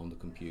on the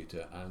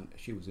computer, and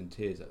she was in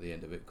tears at the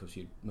end of it because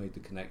she'd made the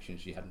connections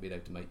she hadn't been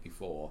able to make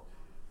before,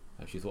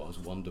 and she thought I was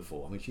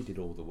wonderful. I mean, she did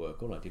all the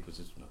work. All I did was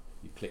just,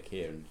 you click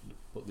here and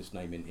put this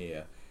name in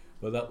here.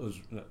 But that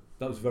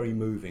was very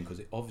moving, because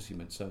it obviously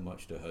meant so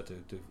much to her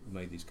to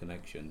make these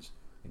connections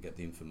and get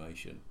the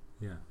information.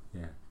 Yeah,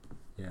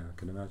 I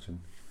can imagine.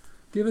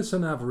 Give us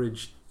an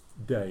average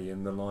day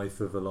in the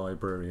life of a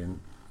librarian.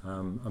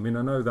 I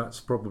know that's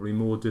probably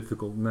more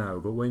difficult now,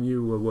 but when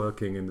you were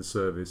working in the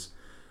service,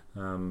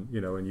 and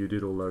you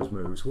did all those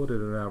moves, what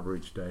did an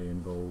average day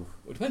involve?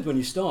 Well, it depends when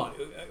you start.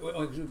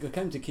 I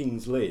came to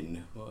King's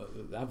Lynn.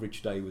 The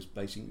average day was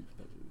basically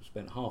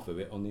spent half of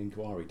it on the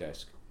inquiry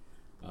desk.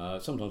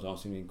 Sometimes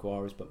answering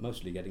inquiries, but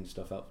mostly getting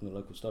stuff out from the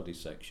local studies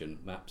section,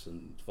 maps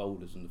and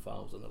folders and the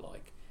files and the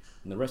like.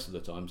 And the rest of the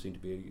time seemed to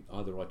be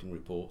either writing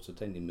reports,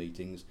 attending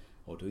meetings,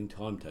 or doing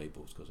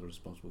timetables, because I was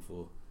responsible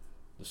for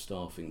the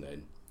staffing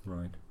then.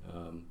 Right.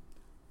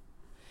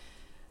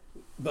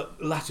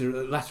 but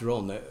later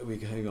on, we're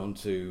going on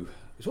to.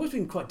 It's always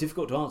been quite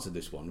difficult to answer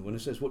this one when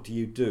it says, "What do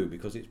you do?"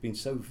 Because it's been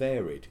so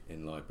varied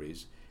in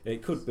libraries.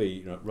 It could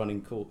be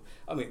running call.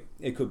 I mean,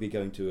 it could be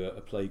going to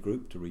a play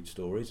group to read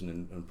stories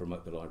and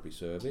promote the library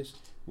service,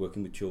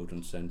 working with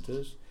children's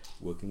centres,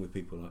 working with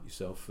people like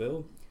yourself,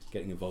 Phil,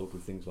 getting involved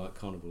with things like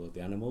Carnival of the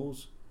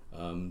Animals,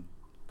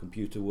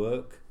 computer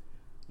work.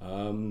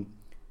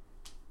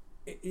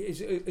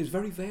 It's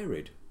very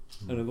varied.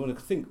 And when I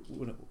think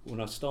when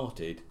I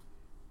started,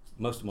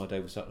 most of my day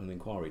was sat on an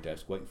inquiry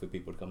desk waiting for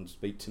people to come and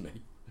speak to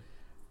me.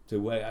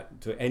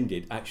 To end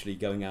it actually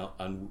going out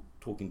and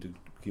talking to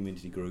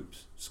community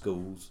groups,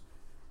 schools,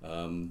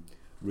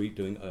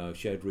 doing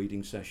shared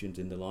reading sessions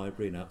in the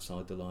library and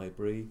outside the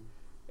library.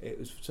 It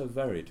was so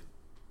varied.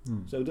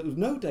 So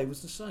no day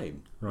was the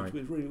same. Right.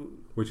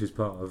 Which is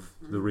part of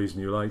the reason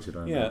you liked it,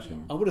 I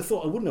imagine. I would have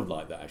thought I wouldn't have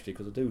liked that actually,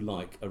 because I do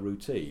like a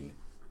routine.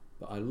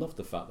 But I love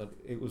the fact that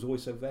it was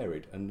always so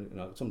varied. And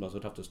sometimes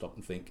I'd have to stop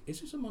and think,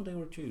 is this a Monday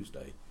or a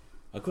Tuesday?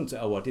 I couldn't say,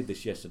 I did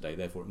this yesterday,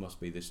 therefore it must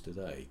be this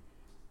today.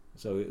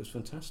 So it was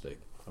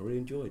fantastic. I really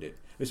enjoyed it.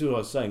 This is what I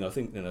was saying. I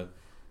think, I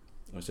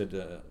said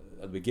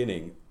at the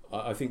beginning,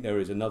 I think there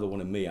is another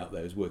one of me out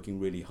there who's working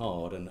really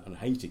hard and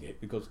hating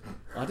it, because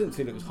I didn't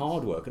feel it was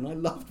hard work and I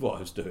loved what I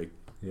was doing.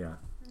 Yeah.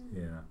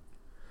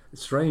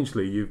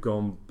 Strangely, you've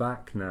gone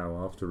back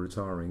now after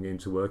retiring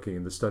into working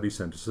in the study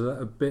centre. So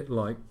that a bit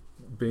like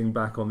being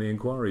back on the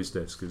inquiries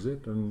desk, is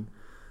it? And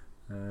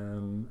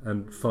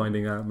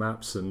finding out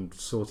maps and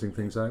sorting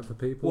things out for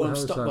people. Well, I'm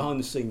stuck behind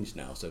the scenes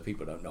now, so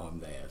people don't know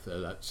I'm there.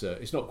 So that's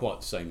it's not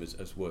quite the same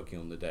as working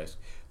on the desk.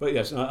 But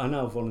yes, I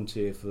now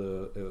volunteer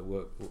for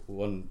work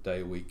 1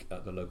 day a week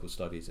at the local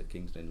studies at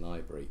Kingston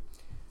Library,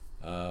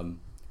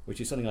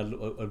 which is something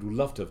I'd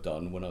love to have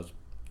done when I was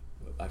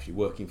actually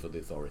working for the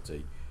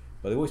authority.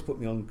 But they always put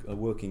me on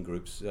working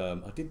groups.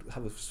 I did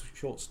have a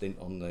short stint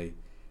on the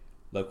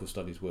local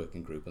studies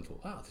working group and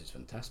thought, wow, this is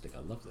fantastic.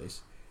 I love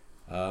this.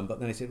 But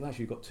then they said, well,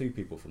 actually, you've got 2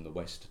 people from the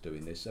West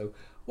doing this, so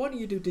why don't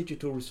you do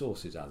digital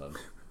resources, Alan?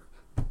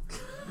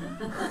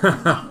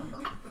 I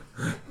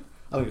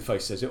think the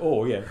face says it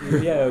all, yeah,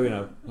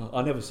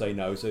 I never say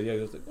no, so yeah,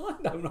 I was like, oh,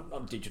 no, I'm not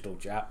a digital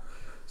chap.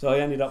 So I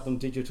ended up on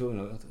digital,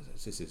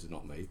 this is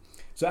not me.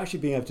 So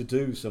actually being able to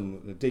do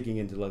some digging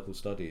into local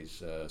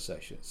studies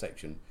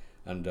section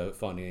and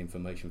finding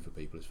information for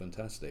people is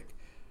fantastic.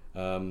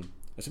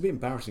 It's a bit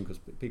embarrassing because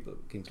people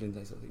at King's Lynn,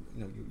 they sort of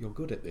think, you're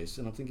good at this,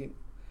 and I'm thinking,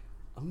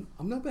 I'm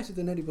no better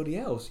than anybody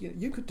else.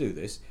 You could do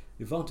this.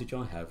 The advantage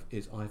I have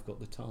is I've got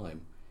the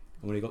time.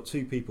 And when you've got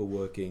 2 people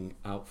working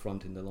out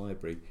front in the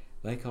library,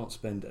 they can't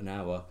spend an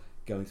hour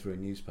going through a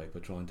newspaper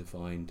trying to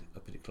find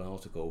a particular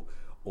article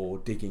or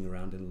digging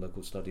around in the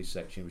local studies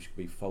section, which could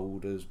be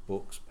folders,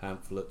 books,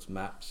 pamphlets,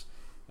 maps.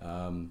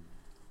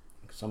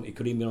 It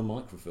could even be on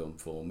microfilm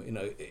form.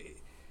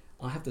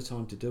 I have the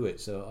time to do it,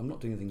 so I'm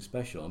not doing anything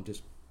special. I'm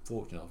just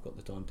fortunate I've got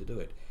the time to do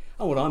it.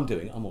 And what I'm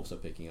doing, I'm also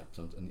picking up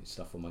some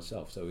stuff for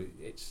myself. So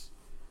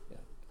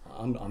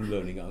I'm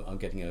learning. I'm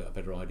getting a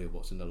better idea of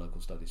what's in the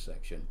local studies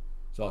section.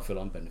 So I feel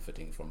I'm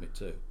benefiting from it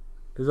too.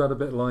 Is that a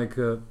bit like,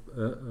 I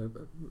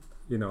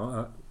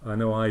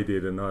know I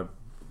did, and I've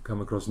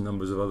come across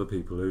numbers of other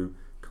people who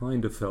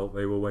kind of felt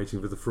they were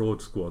waiting for the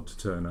fraud squad to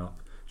turn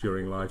up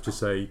during life to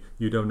say,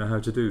 you don't know how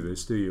to do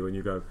this, do you? And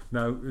you go,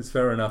 no, it's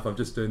fair enough. I'm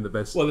just doing the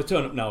best. Well, the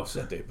turn up now, I've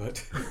said it,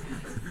 but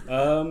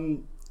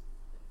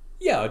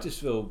I just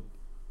feel.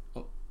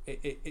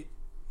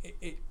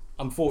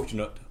 I'm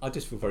fortunate. I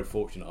just feel very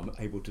fortunate I'm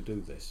able to do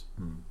this.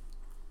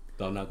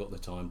 I've now got the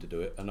time to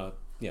do it, and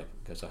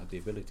because I have the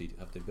ability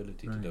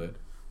to do it.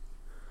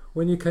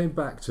 When you came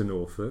back to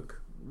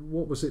Norfolk,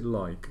 what was it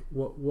like?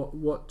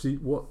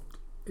 What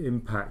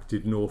impact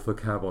did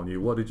Norfolk have on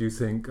you? What did you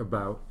think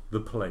about the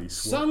place?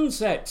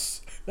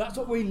 Sunsets. That's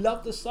what we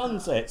love, the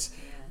sunsets.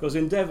 Because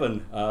in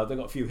Devon, they've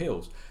got a few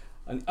hills,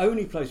 and the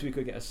only place we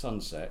could get a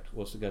sunset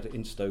was to go to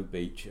Instow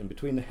Beach, and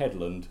between the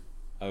headland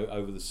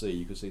over the sea,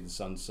 you could see the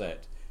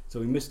sunset.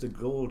 So we missed the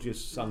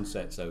gorgeous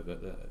sunsets over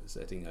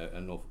setting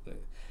Norfolk.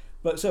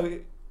 But so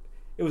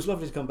it was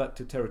lovely to come back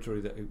to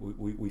territory that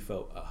we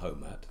felt at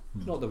home at.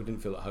 Not that we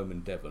didn't feel at home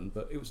in Devon,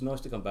 but it was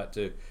nice to come back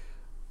to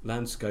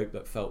landscape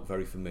that felt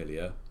very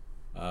familiar.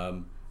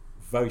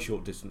 Very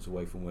short distance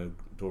away from where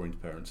Doreen's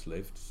parents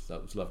lived. So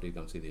it was lovely to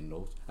come see the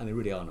in-laws, and they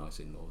really are nice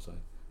in-laws.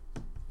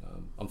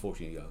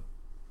 Unfortunately,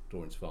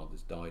 Doreen's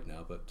father's died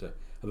now, but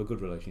have a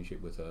good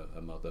relationship with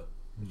her mother,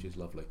 which is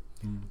lovely.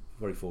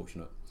 Very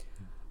fortunate.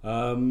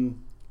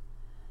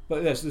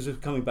 But yes, this is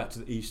coming back to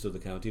the east of the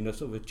county, and I've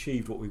sort of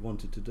achieved what we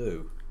wanted to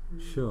do.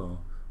 Sure.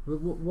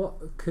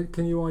 What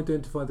can you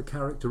identify the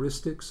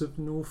characteristics of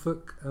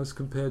Norfolk as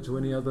compared to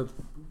any other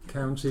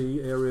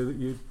county area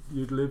that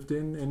you'd lived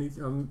in? Any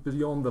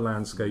beyond the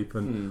landscape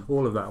and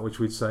all of that, which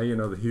we'd say,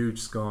 the huge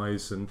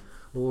skies and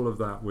all of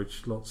that,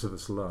 which lots of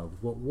us love.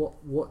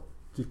 What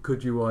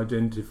could you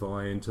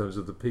identify in terms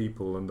of the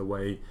people and the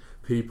way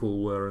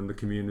people were and the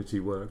community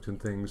worked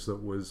and things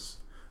that was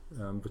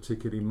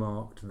particularly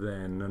marked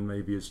then and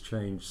maybe has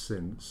changed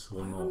since,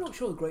 or not? I'm not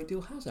sure a great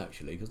deal has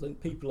actually, because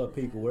people are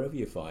people wherever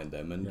you find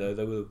them, and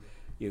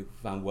you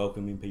found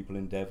welcoming people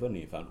in Devon,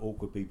 you found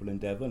awkward people in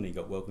Devon, you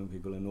got welcoming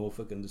people in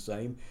Norfolk, and the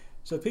same.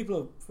 So people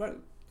are very,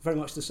 very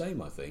much the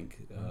same, I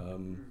think.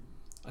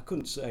 I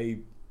couldn't say,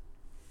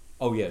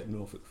 oh yeah,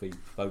 Norfolk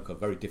folk are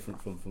very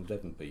different from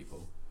Devon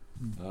people,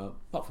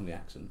 apart from the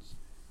accents.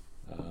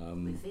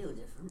 We feel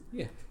different.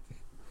 Yeah.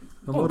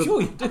 And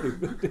Sure you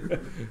do.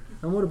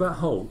 And what about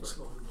Holt?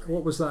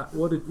 What was that?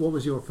 What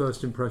was your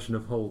first impression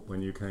of Holt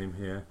when you came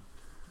here?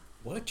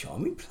 What a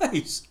charming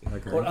place.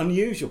 Okay. What an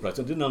unusual place.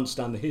 I didn't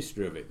understand the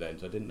history of it then,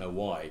 so I didn't know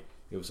why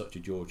it was such a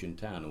Georgian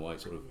town and why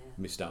it sort of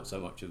missed out so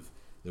much of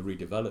the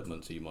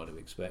redevelopment that you might have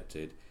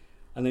expected.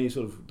 And then you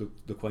sort of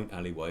the quaint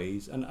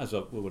alleyways, and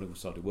when I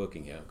started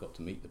working here, I got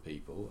to meet the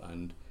people,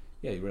 and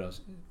you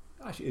realise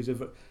actually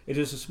it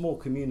is a small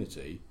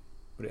community,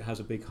 but it has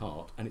a big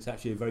heart, and it's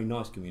actually a very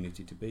nice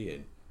community to be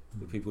in.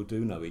 The people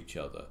do know each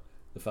other.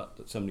 The fact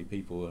that so many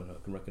people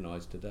can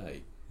recognise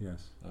today.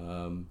 Yes.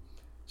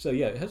 So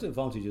yeah, it has the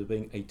advantage of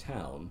being a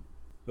town,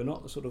 but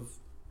not the sort of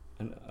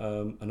an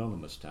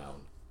anonymous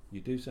town.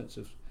 You do sense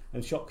of,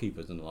 and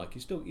shopkeepers and the like.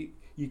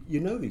 You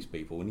know these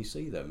people when you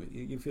see them.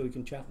 You feel you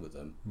can chat with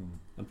them,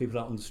 and people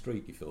out on the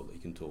street you feel that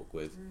you can talk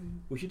with,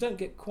 which you don't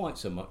get quite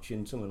so much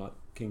in somewhere like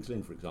King's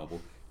Lynn, for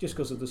example, just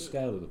because of the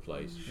scale of the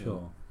place.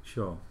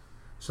 Sure.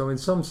 So in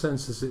some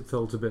senses, it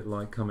felt a bit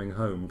like coming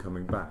home,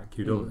 coming back.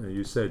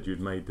 You said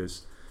you'd made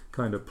this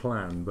kind of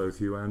plan,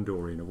 both you and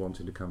Doreen, of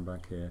wanting to come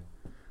back here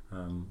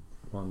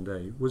one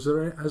day.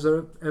 Has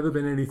there ever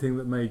been anything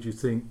that made you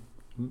think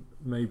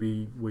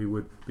maybe we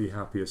would be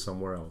happier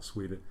somewhere else?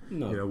 Would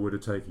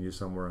have taken you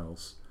somewhere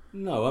else?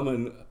 No, I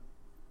mean,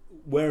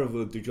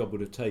 wherever the job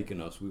would have taken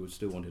us, we would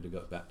still wanted to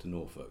go back to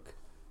Norfolk.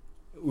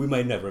 We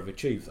may never have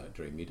achieved that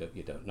dream.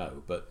 You don't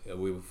know, but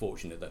we were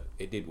fortunate that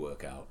it did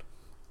work out.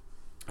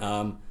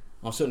 I'm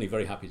certainly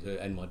very happy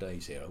to end my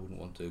days here. I wouldn't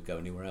want to go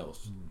anywhere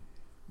else.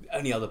 The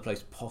only other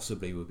place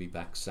possibly would be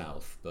back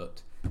south,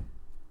 but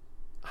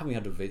having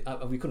had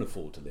we couldn't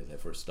afford to live there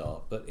for a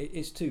start, but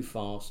it's too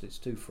fast, it's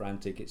too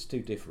frantic, it's too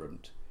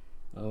different.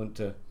 I went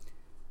to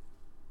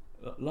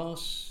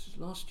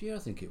last year, I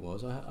think it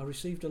was, I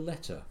received a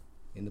letter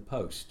in the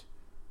post,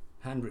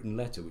 handwritten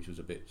letter, which was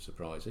a bit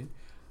surprising,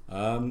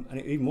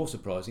 and even more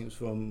surprising, it was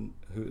from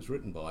who it was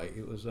written by.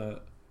 It was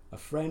a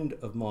friend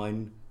of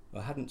mine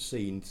I hadn't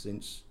seen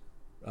since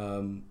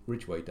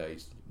Ridgeway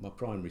days, my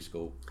primary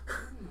school. Oh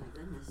my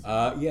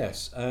goodness.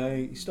 Yes,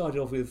 he started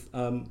off with,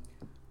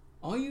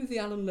 are you the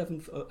Alan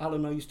Leventhall,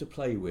 Alan I used to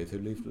play with, who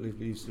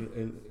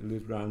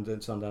lived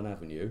around Sundown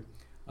Avenue?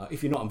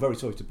 If you're not, I'm very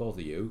sorry to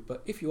bother you,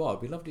 but if you are,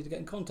 it'd be lovely to get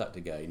in contact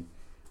again.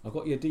 I've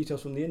got your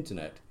details from the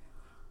internet.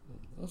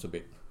 That's a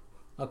bit...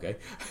 Okay,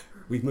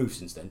 we've moved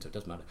since then, so it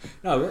doesn't matter.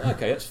 No,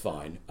 okay, that's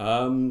fine.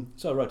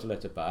 So I wrote a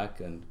letter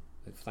back, and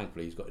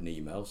thankfully he's got an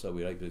email, so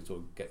we were able to sort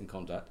of get in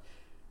contact.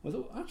 I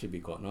thought actually it'd be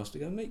quite nice to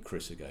go and meet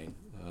Chris again.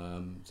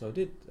 So I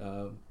did.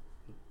 2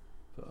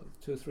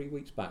 or 3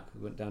 weeks back,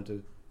 we went down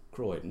to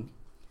Croydon,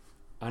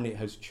 and it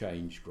has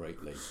changed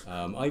greatly.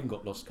 I even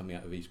got lost coming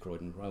out of East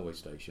Croydon railway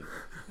station.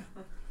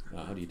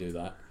 How do you do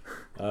that?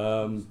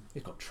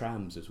 It's got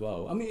trams as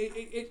well. I mean,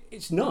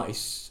 it's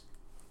nice,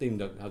 even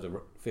though it has a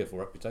fearful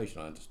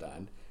reputation, I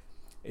understand.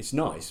 It's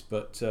nice,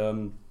 but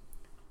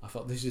I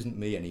thought this isn't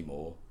me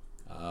anymore.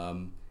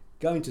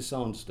 Going to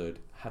Sandsted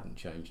hadn't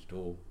changed at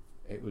all.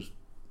 It was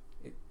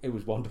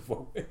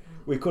wonderful.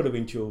 We could have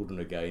been children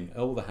again.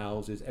 All the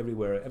houses,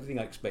 everywhere, everything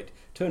I expect.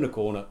 Turn a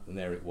corner, and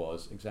there it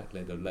was, exactly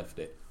as I'd left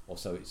it, or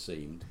so it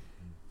seemed.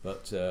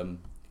 But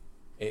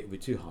it would be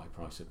too high a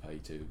price to pay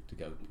to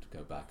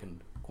go back.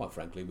 And quite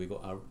frankly, we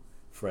got our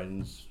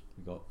friends,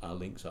 we got our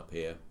links up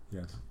here.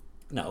 Yes.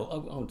 No, I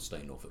want to stay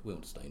in Norfolk. We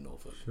want to stay in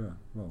Norfolk. Sure.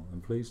 Well, I'm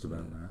pleased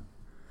about that.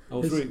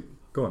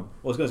 Go on.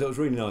 I was going to say, it was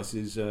really nice.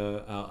 Is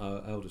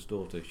our eldest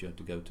daughter, she had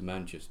to go to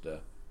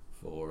Manchester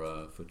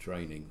for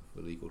training,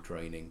 for legal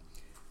training,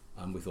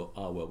 and we thought,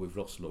 we've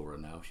lost Laura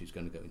now. She's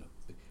going to go.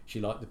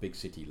 She liked the big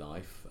city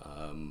life,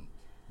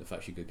 the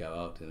fact she could go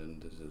out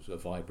and there's a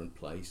vibrant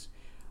place.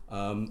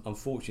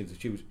 Unfortunately,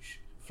 she was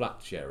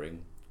flat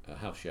sharing,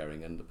 house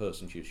sharing, and the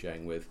person she was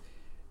sharing with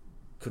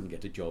couldn't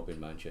get a job in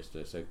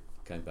Manchester, so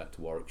came back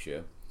to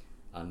Warwickshire,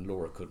 and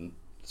Laura couldn't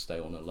stay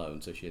on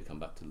alone, so she had come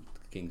back to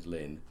King's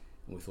Lynn,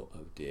 and we thought,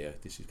 oh dear,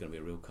 this is going to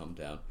be a real come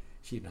down.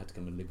 She even had to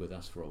come and live with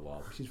us for a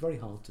while, which is very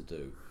hard to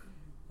do.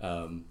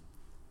 Not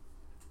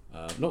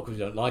because we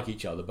don't like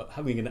each other, but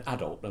having an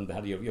adult and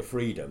having your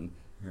freedom,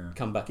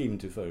 come back even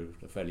to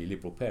fairly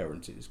liberal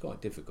parents, it's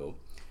quite difficult.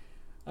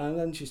 And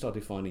then she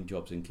started finding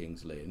jobs in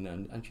King's Lynn,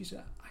 and she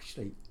said,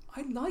 actually,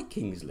 I like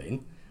King's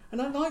Lynn,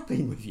 and I like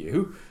being with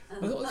you.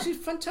 I thought, this is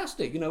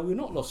fantastic. We've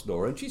not lost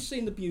Laura, and she's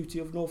seen the beauty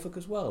of Norfolk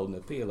as well and the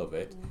appeal of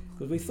it.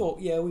 Because we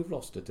thought, we've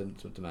lost it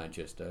to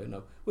Manchester.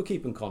 We'll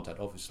keep in contact,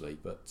 obviously,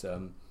 but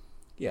we're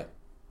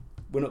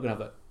not going to have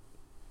that.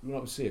 We're not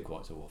going to see her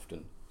quite so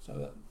often.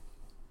 So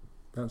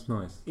that's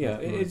nice. Yeah,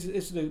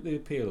 it's the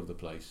appeal of the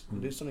place.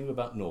 There's something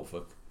about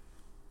Norfolk.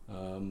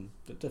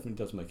 that definitely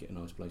does make it a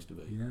nice place to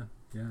be.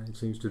 Yeah, it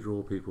seems to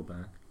draw people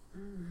back.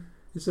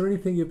 Is there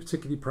anything you're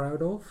particularly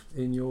proud of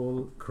in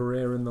your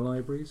career in the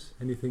libraries?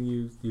 Anything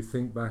you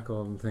think back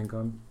on and think,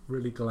 I'm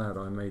really glad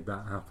I made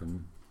that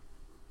happen?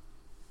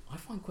 I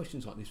find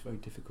questions like this very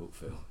difficult,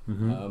 Phil.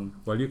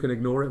 Well, you can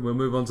ignore it and we'll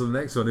move on to the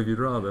next one if you'd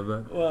rather.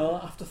 But well,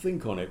 I have to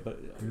think on it, but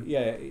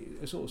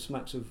it sort of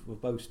smacks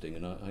of boasting,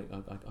 and I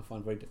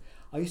find very...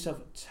 I used to have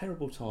a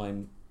terrible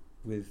time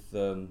with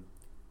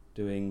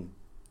doing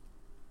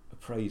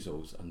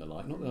appraisals and the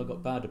like. Not that I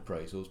got bad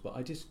appraisals, but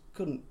I just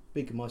couldn't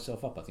big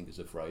myself up, I think is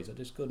a phrase. I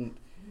just couldn't...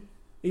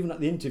 Even at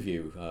the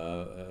interview,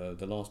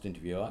 the last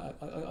interview, I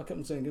kept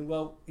on saying,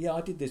 well, yeah, I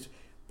did this,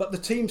 but the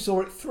team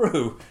saw it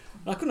through.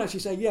 And I couldn't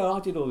actually say, yeah, I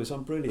did all this,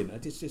 I'm brilliant.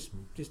 It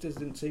just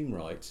doesn't seem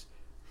right.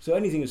 So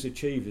anything that's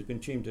achieved has been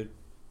achieved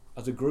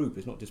as a group.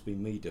 It's not just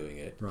been me doing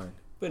it. Right.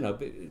 But no,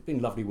 it's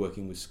been lovely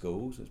working with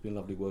schools. It's been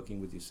lovely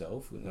working with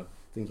yourself.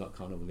 Things like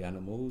Carnival of the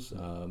Animals.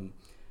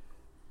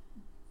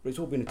 But it's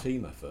all been a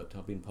team effort.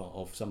 I've been part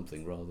of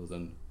something rather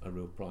than a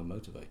real prime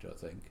motivator, I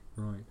think.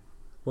 Right.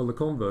 Well, the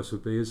converse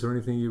would be, is there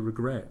anything you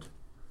regret?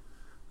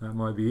 That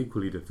might be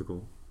equally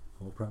difficult,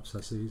 or perhaps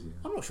that's easier.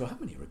 I'm not sure I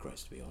have any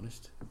regrets, to be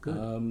honest.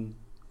 Good.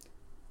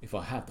 If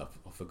I had,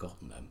 I've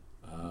forgotten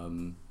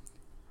them.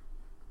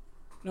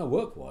 No,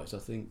 work-wise, I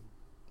think,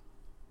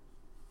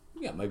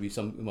 maybe it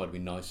might have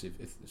been nice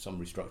if some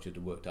restructure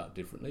had worked out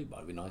differently. It might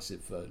have been nice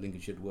if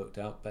Lincolnshire had worked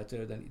out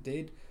better than it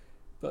did.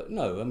 But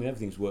no, I mean,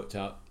 everything's worked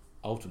out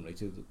ultimately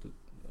to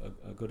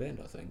a good end,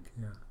 I think.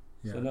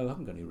 Yeah. So no, I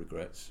haven't got any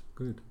regrets.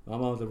 Good.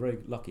 I'm either a very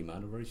lucky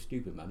man or a very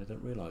stupid man. I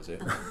don't realise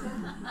it.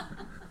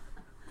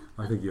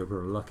 I think you're a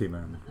very lucky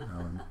man,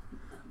 Alan.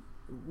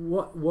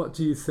 What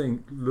do you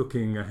think,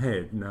 looking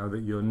ahead, now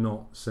that you're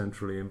not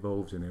centrally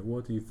involved in it,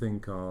 what do you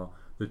think are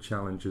the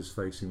challenges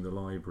facing the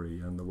library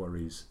and the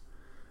worries?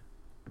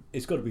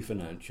 It's got to be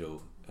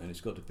financial, and it's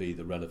got to be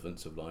the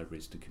relevance of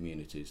libraries to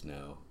communities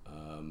now.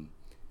 And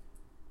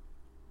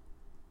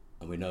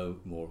we know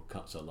more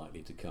cuts are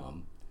likely to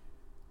come.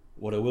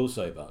 What I will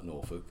say about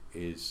Norfolk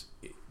is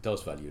it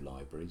does value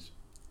libraries,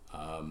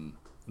 and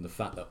the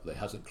fact that it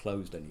hasn't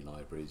closed any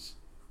libraries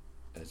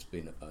has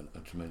been a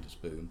tremendous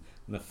boom,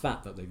 and the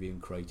fact that they've even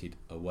created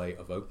a way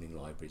of opening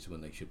libraries when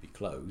they should be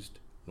closed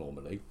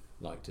normally,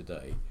 like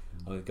today,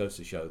 and it goes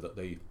to show that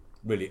they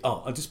really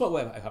are, and despite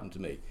what happened to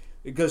me,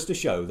 it goes to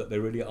show that they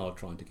really are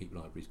trying to keep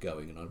libraries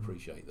going, and I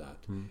appreciate that.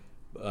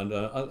 And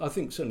I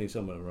think certainly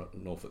somewhere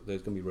around Norfolk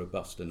there's going to be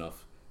robust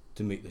enough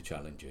to meet the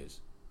challenges,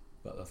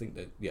 but I think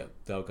that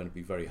there are going to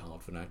be very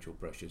hard financial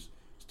pressures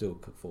still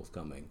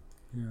forthcoming,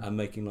 and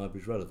making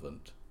libraries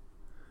relevant.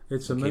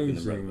 It's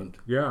amazing,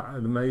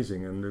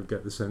 amazing, and to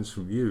get the sense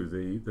from you,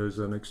 there's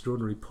an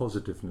extraordinary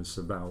positiveness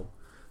about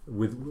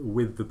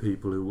with the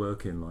people who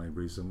work in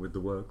libraries and with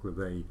the work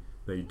that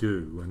they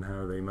do and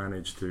how they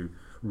manage to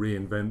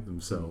reinvent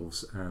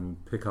themselves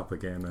and pick up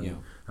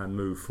again and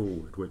move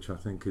forward, which I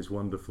think is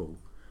wonderful.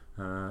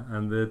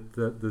 And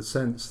the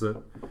sense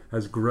that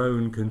has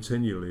grown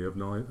continually of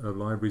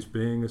libraries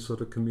being a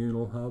sort of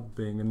communal hub,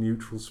 being a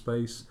neutral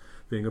space,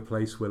 being a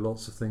place where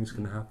lots of things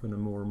can happen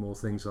and more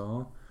things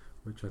are,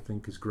 which I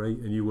think is great.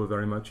 And you were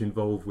very much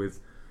involved with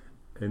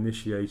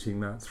initiating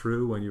that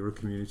through when you were a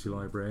community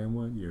librarian,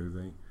 weren't you?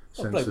 The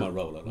sense of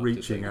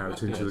reaching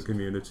out into the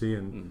community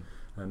and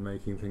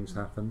making things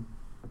happen.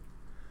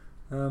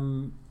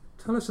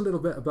 Tell us a little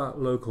bit about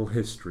local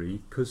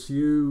history, because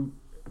it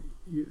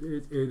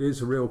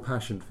is a real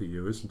passion for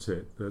you, isn't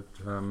it? That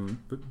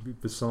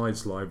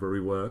besides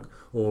library work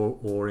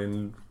or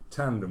in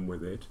tandem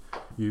with it,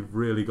 you've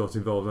really got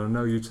involved. And I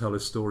know you tell a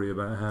story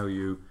about how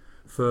you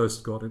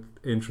first got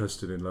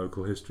interested in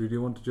local history. Do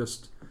you want to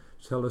just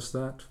tell us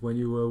that when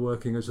you were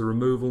working as a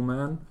removal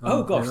man?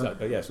 Oh gosh,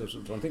 yes. I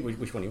think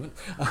which one you went.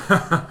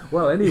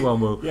 Well,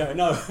 anyone will.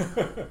 No.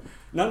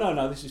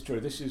 This is true.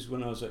 This is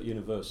when I was at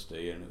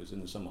university, and it was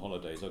in the summer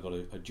holidays. I got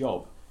a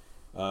job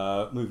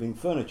moving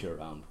furniture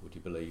around. Would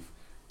you believe?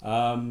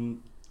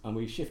 And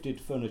we shifted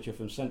furniture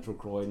from Central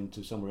Croydon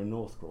to somewhere in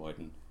North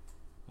Croydon.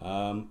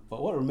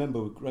 But what I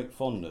remember with great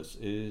fondness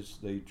is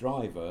the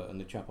driver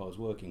and the chap I was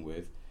working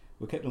with.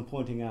 We kept on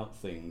pointing out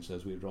things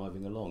as we were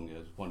driving along,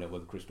 to find out where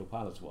the Crystal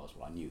Palace was.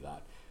 Well, I knew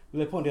that. But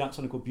they pointed out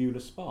something called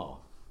Beulah Spa.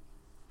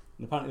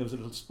 And apparently there was a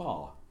little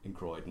spa in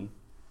Croydon.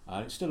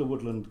 It's still a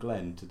woodland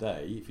glen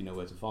today, if you know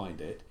where to find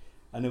it.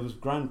 And there was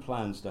grand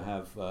plans to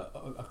have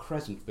a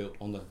crescent built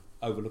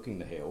overlooking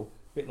the hill,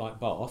 a bit like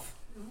Bath,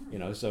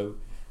 so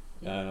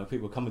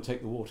people would come and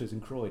take the waters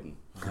in Croydon.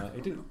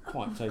 It didn't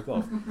quite take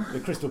off. The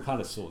Crystal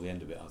Palace saw the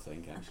end of it, I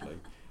think, actually.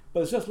 But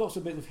there's just lots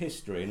of bits of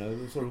history,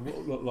 sort of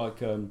what looked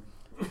like a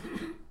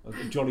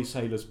Jolly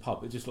Sailors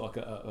pub. It's just like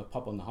a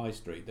pub on the high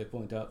street. They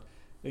point out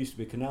there used to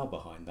be a canal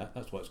behind that.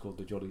 That's why it's called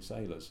the Jolly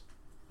Sailors.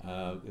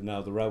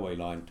 Now the railway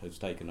line has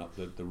taken up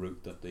the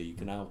route that the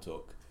canal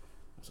took.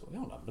 I thought,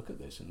 I'll have a look at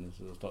this, and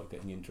I started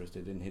getting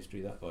interested in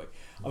history that way.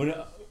 I mean,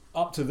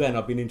 up to then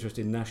I've been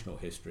interested in national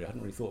history. I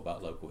hadn't really thought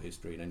about local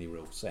history in any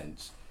real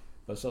sense.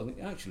 But so I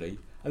think actually,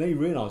 and then you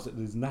realise that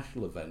there's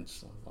national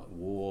events like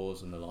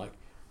wars and the like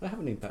they have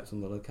an impact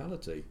on the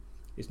locality.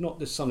 It's not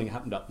just something that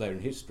happened up there in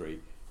history.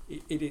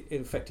 It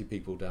affected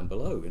people down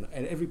below,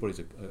 and everybody's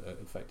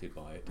affected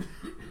by it.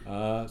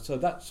 So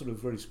that sort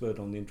of really spurred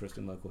on the interest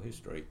in local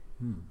history.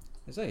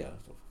 As I sort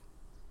of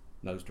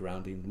nosed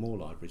around even more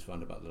libraries,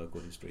 found about the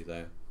local history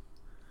there.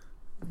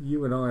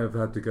 You and I have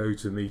had to go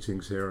to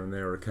meetings here and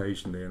there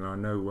occasionally, and I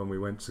know when we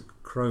went to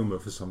Cromer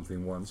for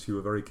something once, you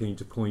were very keen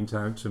to point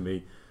out to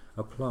me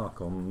a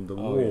plaque on the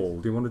wall.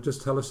 Yes. Do you want to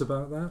just tell us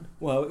about that?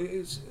 Well,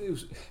 it's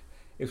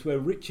where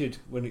Richard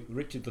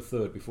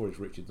III, before it's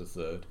Richard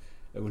III,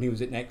 when he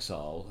was in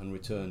exile and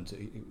returned,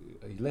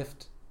 he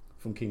left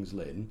from King's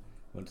Lynn,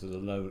 went to the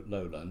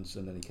lowlands,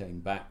 and then he came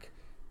back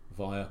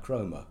via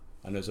Cromer.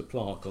 And there's a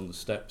plaque on the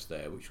steps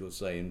there which was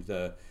saying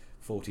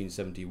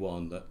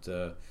 1471 that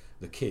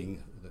the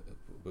king,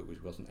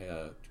 which wasn't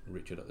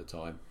Richard at the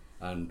time,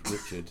 and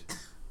Richard,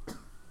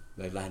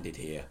 they landed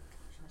here.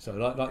 So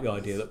I like the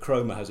idea that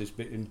Cromer has this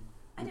bit in.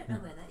 I don't know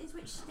where that is.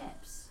 Which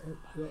steps?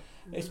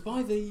 It's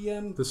by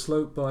the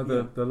slope by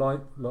the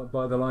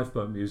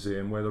Lifeboat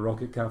Museum where the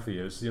Rocket Cafe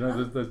is. You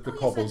know, the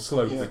cobbled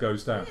slope that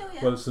goes down.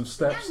 Well, there's some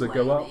steps that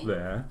go up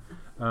there,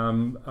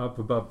 up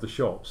above the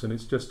shops, and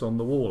it's just on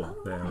the wall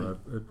up there.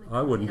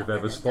 I wouldn't have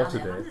ever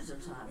spotted it.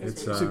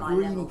 It's a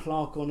green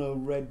plaque on a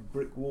red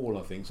brick wall,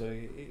 I think. So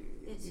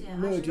it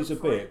emerges a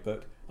bit,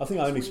 but I think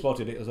I only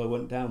spotted it as I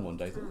went down one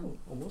day. I thought, oh,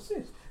 what's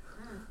this?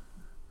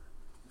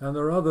 And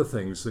there are other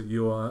things that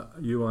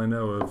I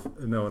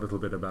know a little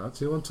bit about.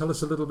 So you want to tell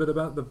us a little bit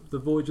about the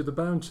Voyage of the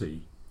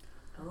Bounty?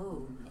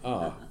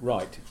 Oh.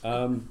 Right. How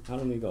long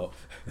have you got?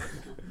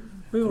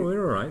 We're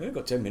all right. We've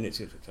got 10 minutes.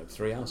 It's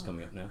 3 hours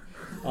coming up now.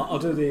 I'll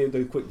do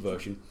the quick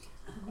version.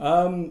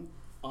 I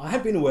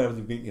had been aware of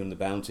the Beauty and the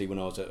Bounty when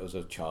I was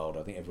a child.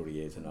 I think everybody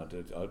is, and I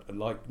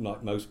like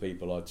most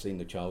people, I'd seen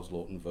the Charles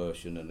Lawton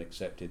version and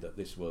accepted that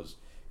this was,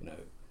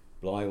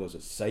 Bligh was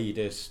a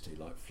sadist. He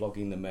liked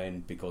flogging the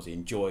men because he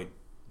enjoyed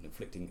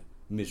inflicting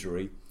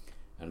misery,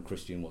 and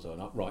Christian was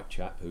an upright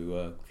chap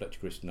Fletcher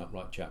Christian,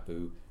 upright chap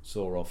who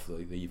saw off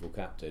the evil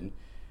captain.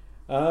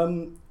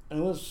 And it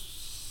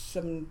was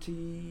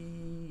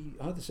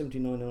either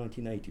 79 or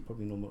 1980,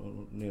 probably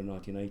near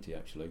 1980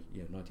 actually.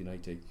 Yeah,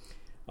 1980.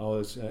 I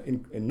was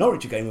in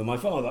Norwich again with my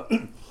father,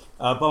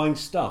 buying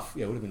stuff.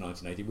 Yeah, it would have been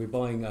 1980. We were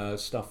buying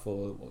stuff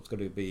for what's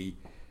going to be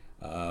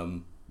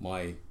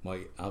my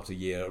outer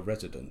year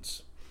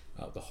residence.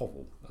 The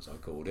hovel, as I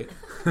called it,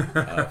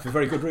 for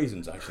very good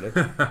reasons actually.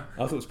 I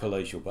thought it was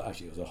palatial, but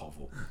actually it was a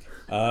hovel.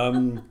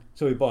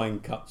 So we're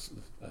buying cuts.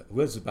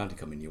 Where's the Bounty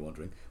come in, you're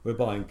wondering? We're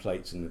buying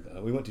plates, and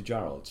we went to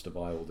Gerald's to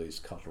buy all this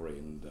cutlery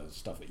and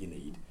stuff that you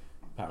need,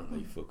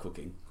 apparently, for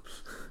cooking.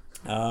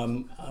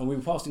 And we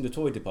were passing the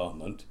toy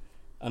department,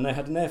 and they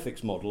had an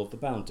Airfix model of the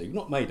Bounty,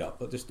 not made up,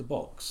 but just the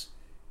box.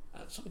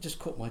 And so it just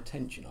caught my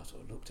attention. I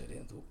sort of looked at it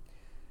and thought,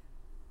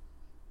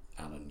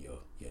 Alan,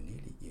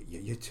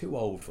 you're too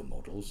old for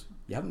models.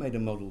 You haven't made a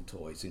model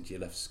toy since you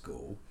left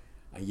school,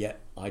 and yet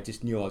I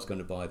just knew I was going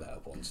to buy that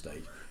at one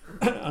stage.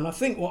 And I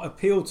think what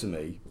appealed to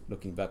me,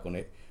 looking back on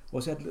it,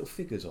 was it had little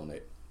figures on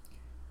it,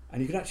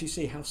 and you could actually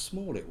see how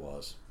small it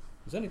was.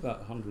 It was only about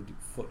 100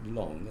 foot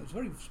long. It was a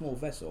very small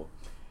vessel,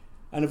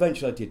 and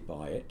eventually I did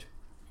buy it.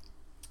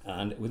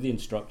 And with the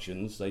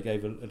instructions, they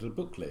gave a little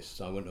book list.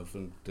 So I went off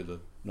to the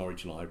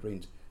Norwich Library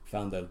and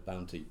found their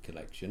Bounty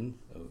collection,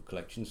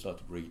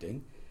 started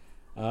reading.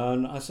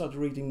 And I started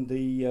reading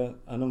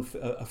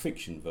a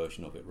fiction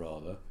version of it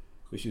rather,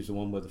 which is the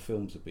one where the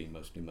films have been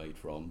mostly made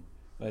from.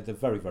 They're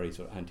very, very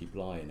sort of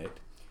anti-Bligh in it.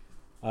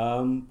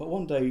 But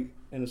one day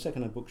in a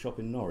second-hand bookshop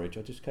in Norwich,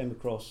 I just came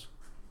across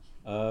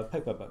a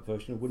paperback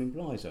version of William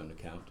Bligh's own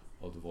account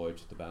of the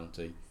Voyage of the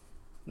Bounty,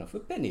 for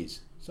pennies.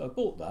 So I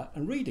bought that,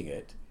 and reading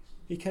it,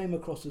 he came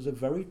across as a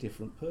very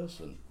different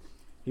person.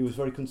 He was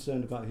very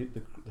concerned about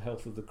the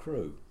health of the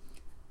crew.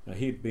 Now,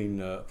 he'd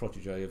been a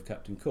protege of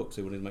Captain Cook,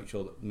 so he wanted to make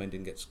sure that the men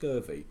didn't get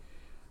scurvy.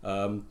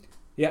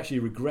 He actually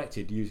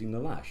regretted using the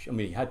lash. I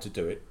mean, he had to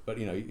do it, but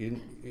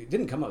it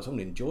didn't come out. Someone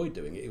enjoyed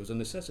doing it. It was a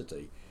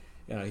necessity.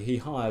 He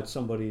hired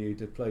somebody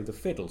to play the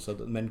fiddle so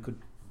that the men could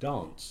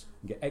dance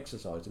and get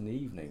exercise in the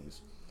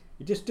evenings.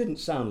 It just didn't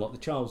sound like the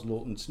Charles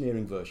Lawton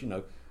sneering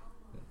version.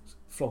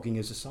 Flogging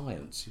is a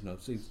science.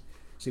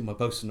 See my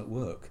bosun at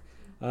work.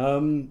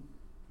 And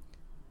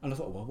I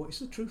thought, well, what is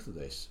the truth of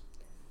this?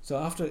 So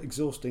after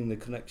exhausting the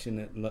collection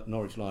at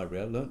Norwich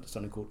Library, I learnt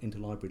something called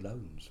interlibrary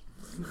loans,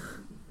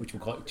 which were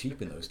quite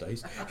cheap in those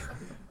days.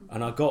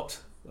 And I got,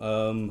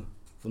 from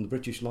the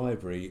British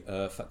Library,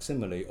 a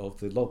facsimile of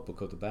the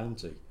logbook of the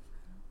Bounty.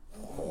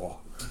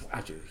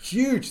 Actually, a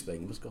huge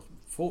thing. It must cost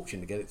a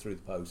fortune to get it through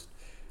the post,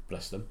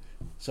 bless them.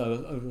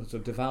 So I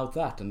devoured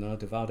that, and then I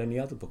devoured any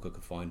other book I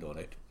could find on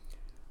it.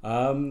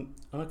 And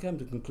I came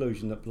to the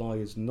conclusion that Bligh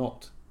is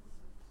not,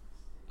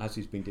 as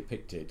he's been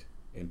depicted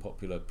in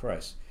popular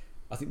press.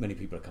 I think many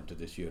people have come to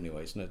this view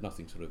anyway, so there's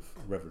nothing sort of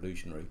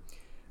revolutionary.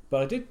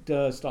 But I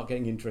did start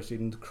getting interested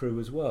in the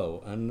crew as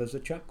well, and there's a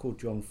chap called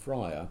John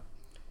Fryer,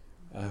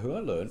 who I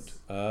learnt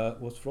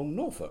was from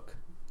Norfolk.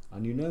 I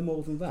knew no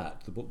more than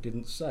that. The book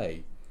didn't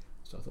say.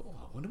 So I thought,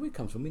 I wonder where he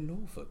comes from in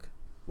Norfolk.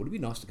 would it be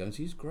nice to go and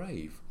see his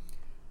grave?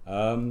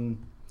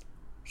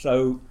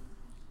 So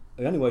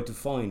the only way to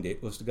find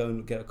it was to go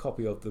and get a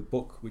copy of the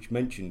book which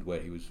mentioned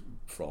where he was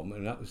from,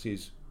 and that was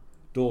his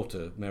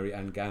daughter, Mary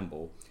Ann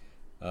Gamble,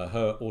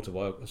 her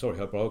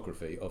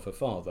biography of her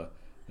father.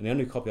 And the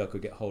only copy I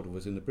could get hold of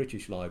was in the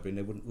British Library, and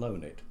they wouldn't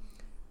loan it,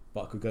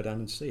 but I could go down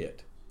and see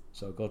it.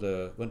 So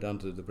I went down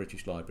to the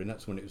British Library, and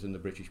that's when it was in the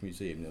British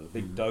Museum, the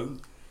big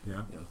dome.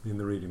 Yeah, in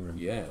the reading room.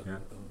 Yeah.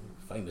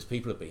 Famous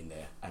people have been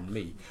there, and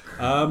me.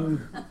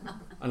 And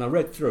I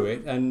read through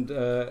it, and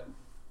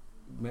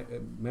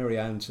Mary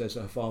Ann says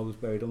her father was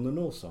buried on the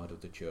north side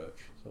of the church.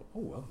 So, oh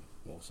well,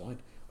 north side.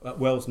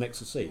 Wells next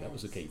to sea, that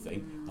was the key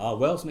thing.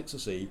 Wells next to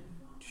sea,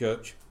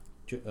 church,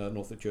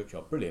 Norfolk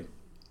churchyard, brilliant.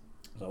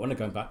 So when I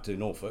came back to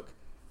Norfolk,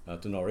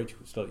 to Norwich,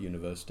 still at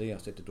university, I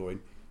said to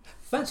Doreen,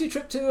 fancy a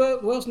trip to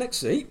Wells next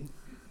sea?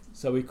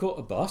 So we caught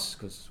a bus,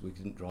 because we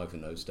didn't drive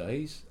in those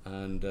days,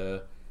 and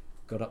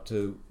got up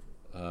to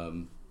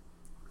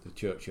the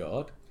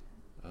churchyard,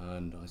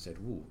 and I said,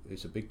 "Oh,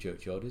 it's a big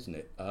churchyard, isn't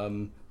it?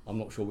 I'm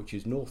not sure which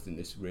is north in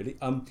this, really.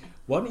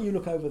 Why don't you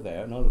look over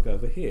there, and I'll look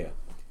over here?"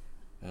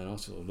 And I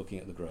was sort of looking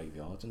at the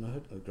graveyards, and I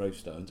heard the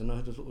gravestones, and I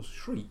heard a little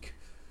shriek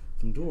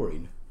from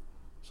Doreen.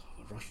 So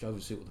I rushed over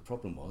to see what the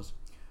problem was.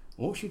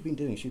 And what she'd been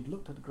doing, she'd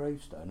looked at the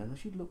gravestone, and as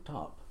she'd looked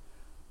up,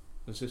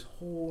 there was this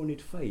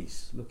horned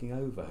face looking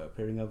over her,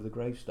 peering over the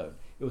gravestone.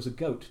 It was a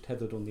goat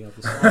tethered on the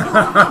other side.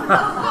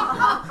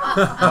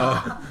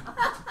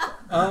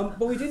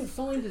 But we didn't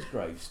find his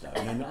gravestone,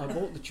 and I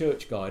bought the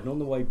church guide, and on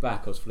the way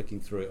back I was flicking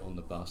through it on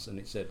the bus, and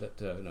it said that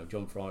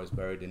John Fry is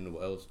buried in the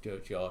Wells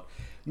churchyard.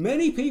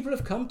 Many people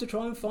have come to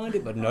try and find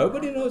it, but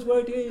nobody knows where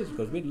it is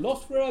because we'd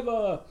lost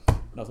forever.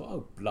 And I thought,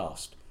 oh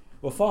blast.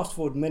 Well, fast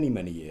forward many,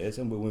 many years,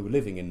 and when we were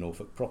living in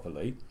Norfolk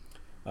properly,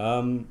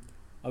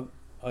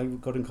 I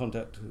got in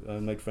contact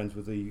and made friends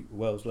with the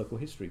Wells local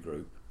history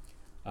group,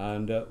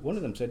 and one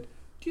of them said,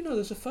 "Do you know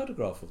there's a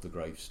photograph of the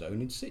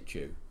gravestone in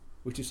situ?"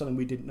 Which is something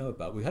we didn't know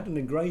about. We had an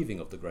engraving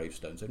of the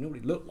gravestone, so we knew what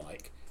it looked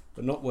like,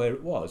 but not where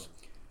it was.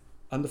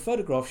 And the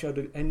photograph showed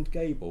an end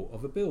gable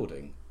of a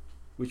building,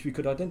 which we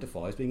could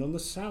identify as being on the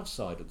south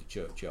side of the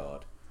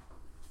churchyard.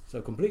 So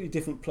a completely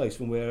different place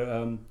from where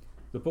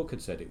the book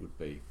had said it would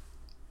be.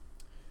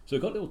 So we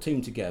got a little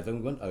team together, and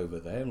we went over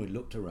there, and we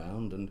looked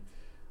around, and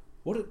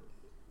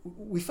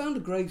we found a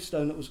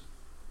gravestone that was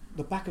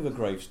the back of a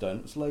gravestone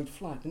that was laid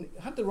flat, and it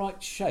had the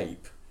right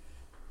shape.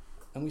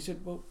 And we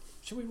said, well,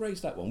 shall we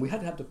raise that one? We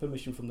had the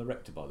permission from the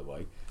rector, by the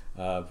way,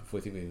 before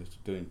I think we were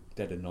doing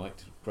dead of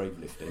night grave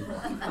lifting.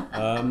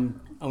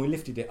 And we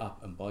lifted it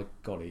up, and by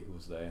golly, it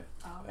was there.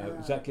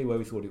 Exactly where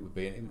we thought it would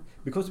be. And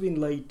because it had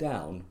been laid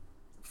down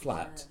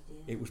flat,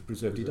 it was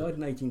preserved. He died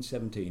in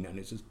 1817, and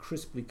it's as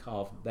crisply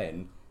carved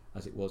then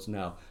as it was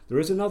now. There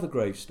is another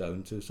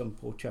gravestone to some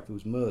poor chap who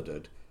was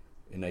murdered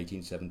in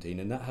 1817,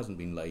 and that hasn't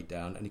been laid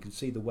down, and you can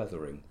see the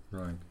weathering.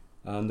 Right.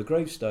 And the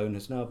gravestone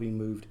has now been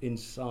moved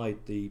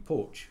inside the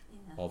porch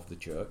of the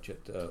church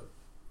at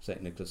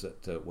St Nicholas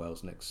at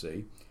Wells next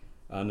sea,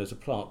 and there's a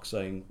plaque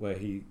saying where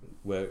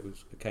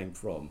it came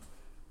from.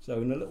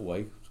 So in a little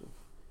way, sort of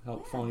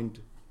help find.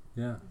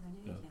 Yeah.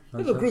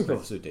 There's a group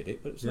of us who did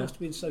it, but it's nice to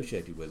be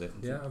associated with it.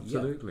 Yeah,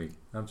 absolutely,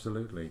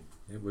 absolutely.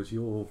 It was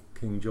your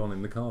King John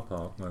in the car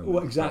park moment.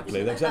 Well,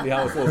 exactly. That's exactly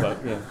how I thought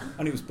about it. Yeah,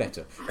 and it was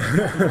better.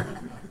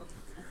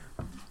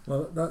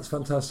 Well, that's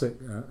fantastic,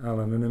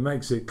 Alan, and it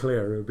makes it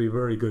clear. It would be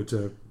very good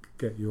to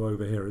get you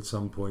over here at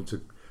some point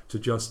to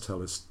just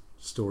tell us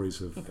stories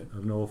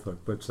of Norfolk.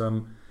 But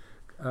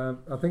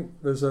I think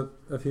there's a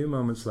few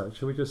moments left.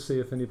 Shall we just see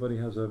if anybody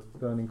has a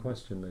burning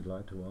question they'd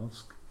like to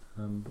ask?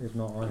 If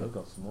not, I have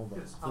got some more.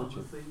 Yes,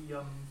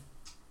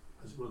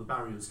 with the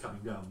barriers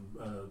coming down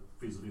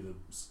vis-a-vis the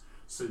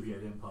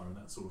Soviet Empire and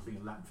that sort of thing,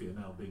 and Latvia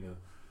now being a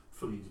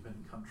fully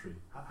independent country,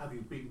 have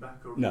you been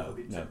back or have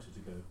you been tempted to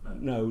go?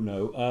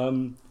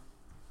 No.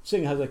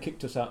 Seeing how they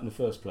kicked us out in the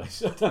first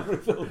place, I don't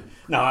really feel.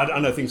 No, I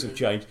know things have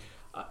changed.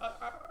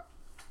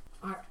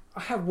 I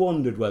have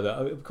wondered whether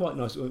it would be quite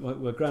nice.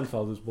 My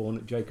grandfather was born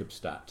at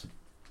Jacobstadt,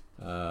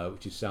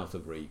 which is south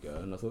of Riga,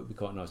 and I thought it would be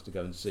quite nice to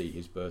go and see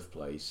his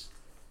birthplace.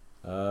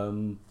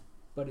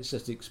 But it's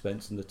just the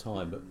expense and the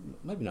time. But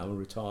maybe now I'm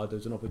retired,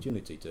 there's an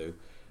opportunity to.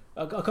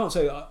 I can't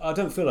say I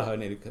don't feel I have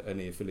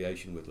any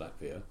affiliation with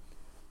Latvia.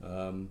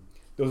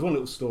 There was one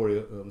little story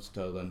I must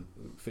tell then,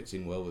 fits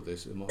in well with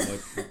this.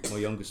 My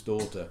youngest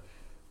daughter,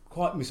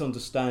 quite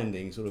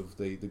misunderstanding sort of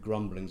the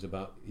grumblings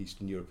about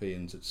Eastern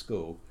Europeans at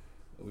school,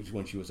 which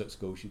when she was at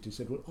school she just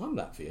said, well, I'm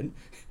Latvian.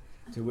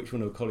 To which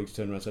one of her colleagues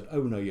turned around and said,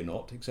 oh no you're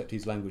not, except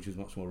his language is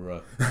much more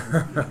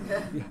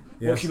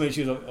well, she meant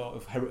she was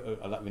of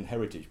a Latvian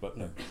heritage, but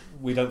no,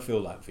 we don't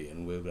feel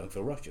Latvian, we don't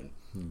feel Russian.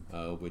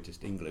 We're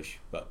just English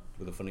but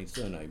with a funny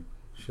surname.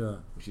 Sure.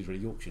 Which is really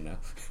Yorkshire now.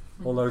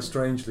 Although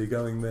strangely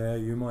going there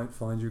you might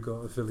find you've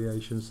got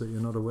affiliations that you're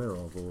not aware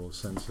of, or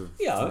sense of.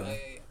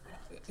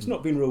 It's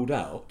not been ruled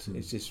out.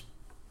 It's just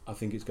I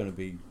think it's going to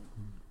be,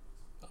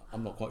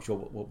 I'm not quite sure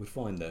what we'd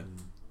find there.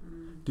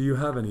 Do you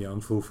have any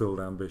unfulfilled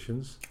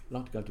ambitions? I'd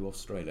like to go to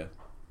Australia.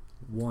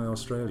 Why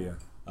Australia?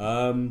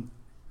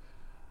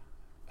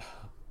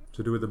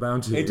 To do with the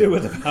bounty. To do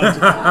with the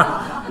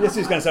bounty. This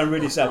is going to sound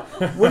really sad.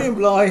 William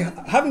Bligh,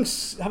 having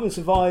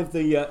survived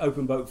the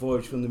open boat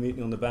voyage from the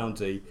mutiny on the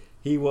Bounty,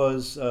 he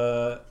was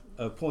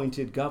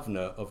appointed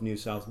governor of New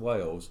South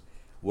Wales,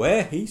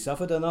 where he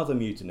suffered another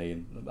mutiny.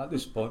 And at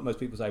this point, most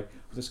people say,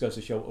 this goes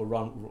to show what a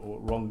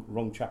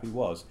wrong chap he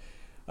was.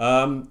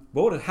 But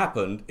what had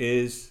happened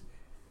is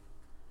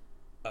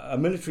a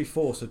military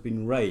force had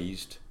been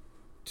raised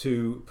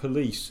to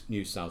police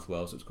New South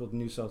Wales. It was called the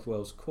New South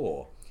Wales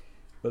Corps.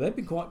 But they've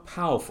been quite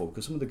powerful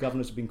because some of the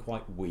governors have been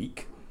quite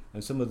weak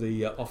and some of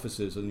the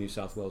officers of the New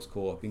South Wales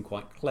Corps have been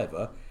quite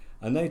clever,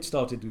 and they'd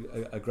started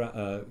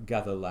to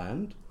gather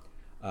land.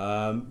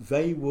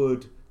 They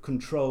would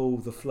control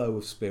the flow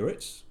of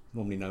spirits,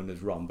 normally known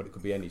as rum, but it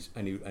could be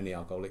any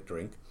alcoholic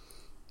drink.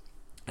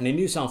 And in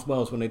New South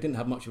Wales, when they didn't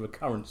have much of a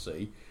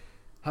currency,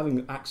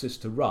 having access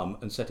to rum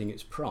and setting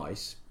its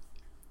price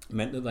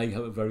meant that they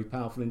were very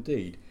powerful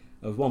indeed.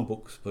 As one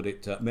book put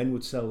it, men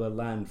would sell their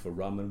land for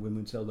rum and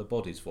women would sell their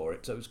bodies for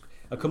it. So it was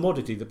a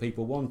commodity that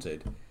people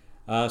wanted.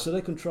 So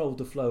they controlled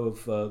the flow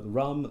of the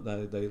rum,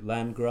 the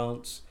land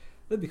grants.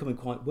 They're becoming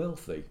quite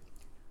wealthy.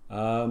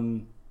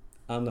 And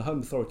the Home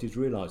authorities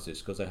realised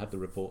this because they had the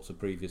reports of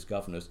previous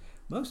governors,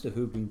 most of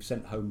whom had been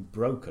sent home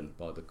broken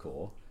by the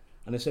Corps,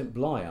 and they sent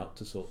Bligh out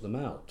to sort them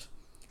out.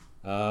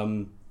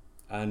 And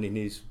in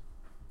his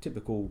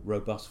typical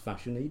robust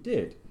fashion, he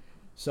did.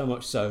 So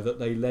much so that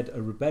they led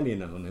a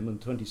rebellion on him on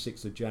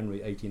 26th of January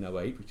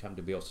 1808, which happened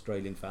to be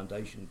Australian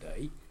Foundation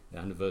Day, the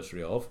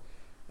anniversary of.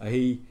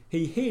 He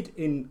hid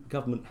in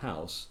Government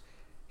House.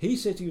 He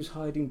said he was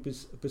hiding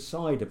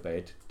beside a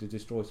bed to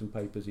destroy some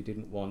papers he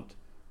didn't want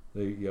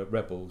the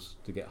rebels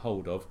to get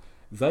hold of.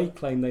 They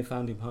claim they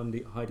found him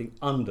hiding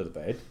under the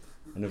bed,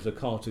 and there was a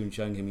cartoon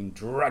showing him being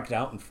dragged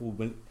out in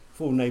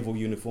full naval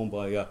uniform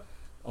by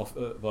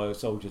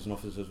soldiers and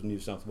officers of the New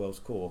South Wales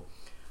Corps.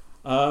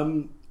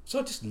 So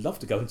I just love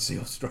to go and see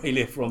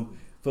Australia from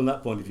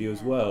that point of view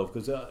as well,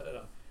 because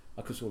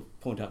I could sort of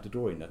point out to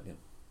Dorian that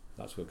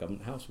that's where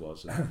Government House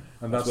was,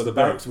 and that's where the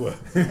barracks were.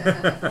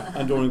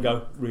 And Dorian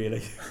go,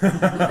 really?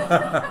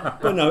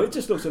 But no, it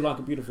just looks like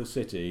a beautiful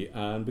city,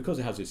 and because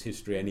it has its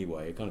history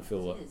anyway, I kind of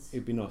feel that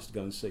it'd be nice to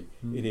go and see.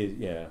 It is,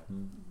 yeah.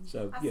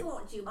 So I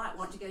thought you might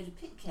want to go to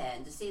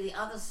Pitcairn to see the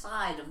other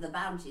side of the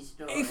Bounty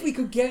story. if we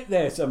could get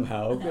there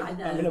somehow, I know. I'm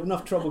going to have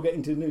enough trouble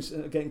getting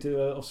to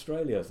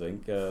Australia, I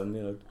think.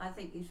 I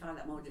think you'd find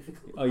that more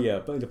difficult. Oh yeah,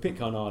 but the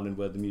Pitcairn Island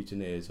where the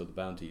mutineers or the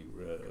Bounty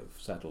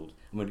settled.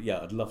 I mean,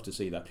 yeah, I'd love to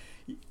see that.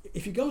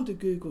 If you go onto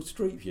Google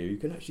Street View, you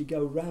can actually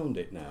go around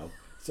it now.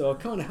 So I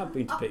kind of have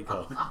been to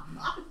Pitcairn.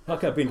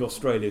 Like I've been to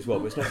Australia as well,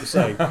 but it's not the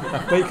same.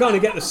 But you kind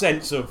of get the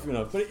sense of,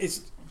 but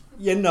it's,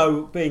 being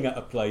at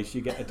a place,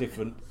 you get a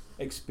different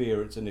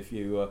experience than if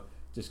you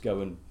just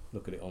go and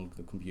look at it on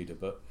the computer.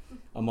 But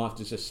I might have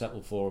to just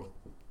settle for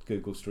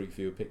Google Street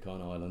View of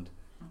Pitcairn Island.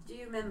 Do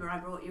you remember I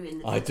brought you in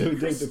the I do,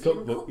 Christian the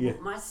cookbook, yeah.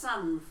 My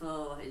son,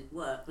 for his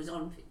work, was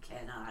on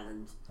Pitcairn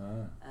Island,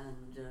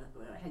 and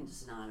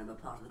Henderson Island were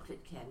part of the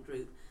Pitcairn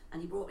group, and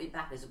he brought me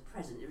back as a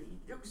present. It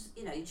looks,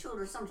 your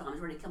children sometimes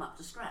really come up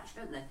to scratch,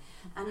 don't they?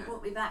 And he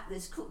brought me back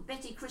this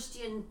Betty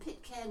Christian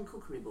Pitcairn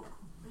cookery book,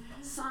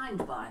 signed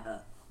by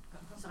her.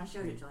 So I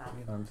showed it to her.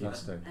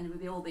 Fantastic. And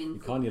we've all been... You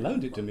kindly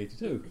loaned it to me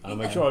too. And I'll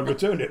make sure I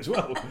return it as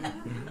well.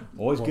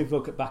 Always give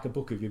back a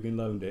book if you've been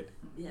loaned it.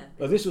 Yeah.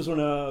 This was one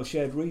of our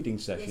shared reading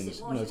sessions. Yes,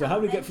 it was. So how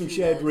we get from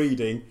shared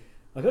reading,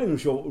 I don't even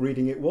sure what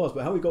reading it was,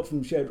 but how we got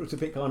from shared to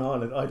Pitcairn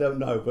Island, I don't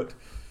know. But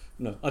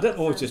no, I don't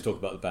always just talk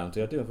about the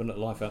Bounty. I do have a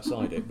life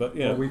outside it. But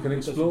well, we can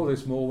explore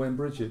this more when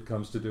Bridget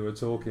comes to do a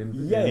talk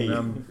in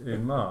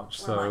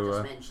March. Well, I so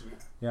just mention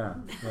it.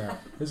 yeah.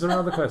 Is there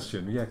another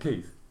question? Yeah,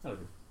 Keith. Hello.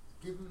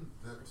 Given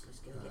that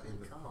in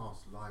the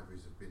past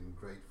libraries have been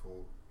great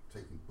for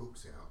taking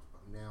books out,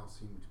 but now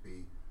seem to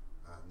be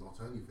not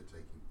only for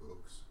taking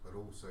books but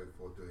also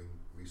for doing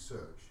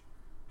research,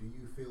 do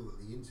you feel that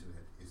the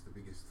internet is the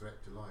biggest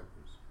threat to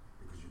libraries?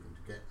 Because you can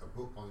get a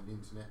book on the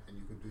internet and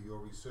you can do your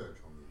research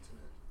on the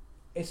internet.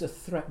 It's a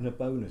threat and a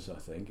bonus, I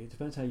think. It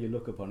depends how you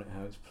look upon it,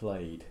 how it's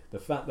played. The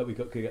fact that we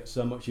can get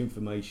so much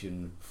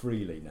information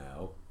freely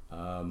now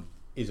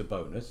is a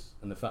bonus,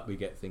 and the fact we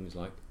get things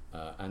like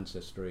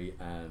Ancestry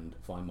and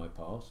Find My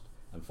Past,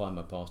 and Find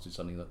My Past is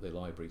something that the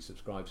library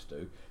subscribes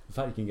to. The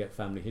fact you can get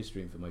family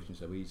history information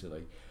so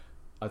easily.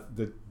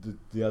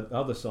 The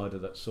other side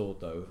of that sword,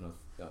 though,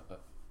 and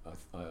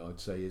I'd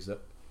say, is that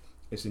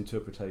it's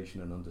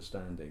interpretation and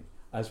understanding.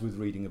 As with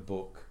reading a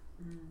book,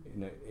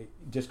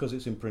 just because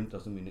it's in print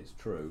doesn't mean it's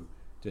true.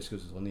 Just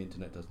because it's on the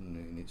internet doesn't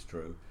mean it's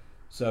true.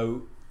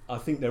 So I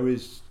think there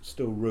is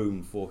still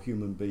room for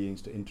human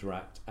beings to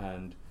interact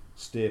and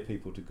steer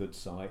people to good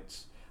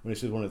sites. I mean,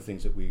 this is one of the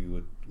things that we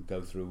would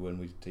go through when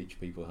we teach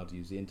people how to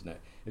use the internet,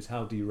 is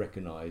how do you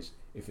recognise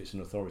if it's an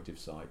authoritative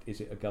site?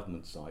 Is it a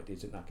government site?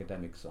 Is it an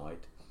academic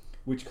site?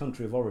 Which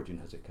country of origin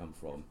has it come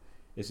from?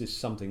 Is this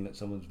something that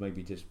someone's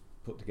maybe just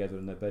put together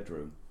in their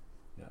bedroom?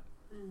 Yeah.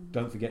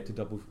 Don't forget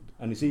to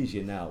and it's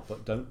easier now,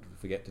 but don't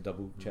forget to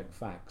double check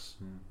facts.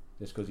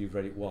 Just because you've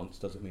read it once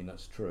doesn't mean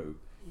that's true.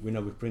 We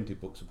know with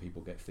printed books that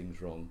people get things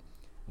wrong.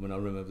 I mean, I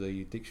remember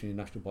the Dictionary of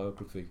National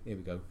Biography. Here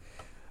we go.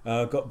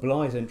 Got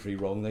Bligh's entry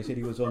wrong. They said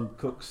he was on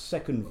Cook's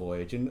second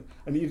voyage, and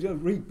you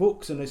read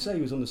books and they say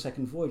he was on the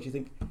second voyage. You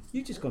think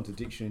you've just gone to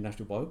Dictionary of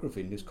National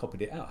Biography and just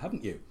copied it out,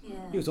 haven't you? Yeah.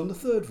 He was on the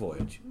third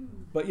voyage,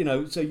 but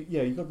so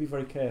you've got to be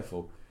very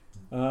careful.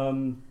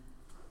 The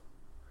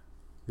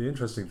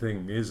interesting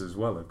thing is as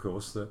well, of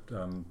course, that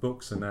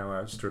books are now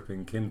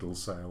outstripping Kindle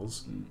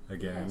sales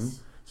again.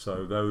 Yes.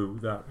 So though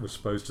that was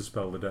supposed to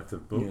spell the death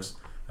of books,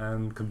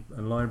 and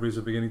libraries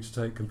are beginning to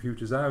take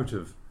computers out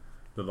of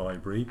the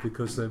library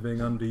because they're being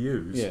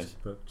underused. Yes.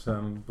 But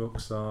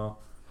books are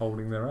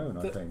holding their own,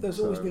 I think. There's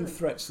always been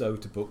threats, though,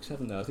 to books,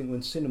 haven't there? I think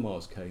when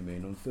cinemas came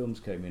in, when films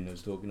came in, there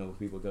was talk,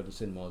 people go to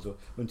cinemas, or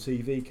when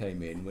TV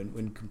came in,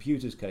 when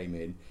computers came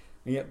in,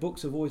 and yet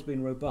books have always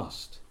been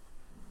robust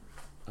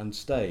and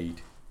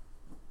stayed.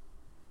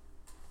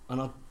 And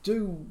I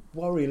do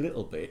worry a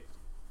little bit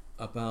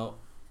about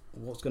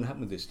what's going to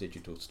happen with this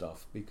digital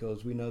stuff,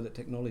 because we know that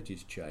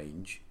technologies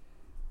change,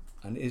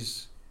 and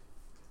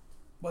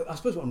well, I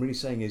suppose what I'm really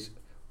saying is,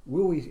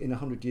 will we in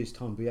 100 years'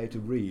 time be able to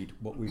read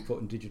what we've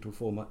put in digital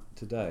format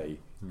today?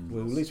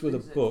 Well, at least with a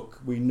book,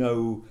 we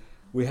know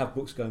we have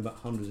books going back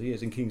hundreds of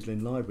years. In King's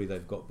Lynn Library,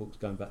 they've got books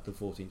going back to the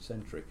 14th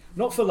century.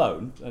 Not for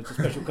loan, it's a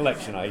special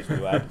collection, I used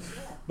to add.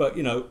 But,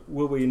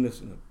 will we in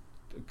this,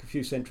 a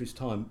few centuries'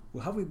 time,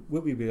 will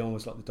we be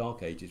almost like the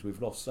Dark Ages?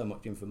 We've lost so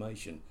much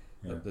information.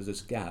 There's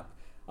this gap.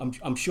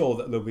 I'm sure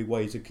that there'll be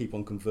ways to keep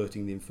on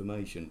converting the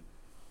information.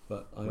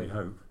 But we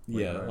hope.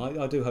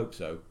 I do hope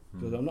so.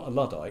 Because I'm not a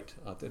Luddite.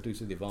 I do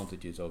see the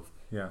advantages of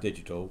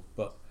digital,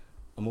 but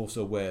I'm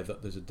also aware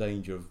that there's a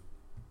danger of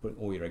putting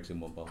all your eggs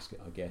in one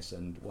basket, I guess,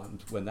 and what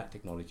happens when that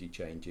technology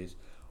changes,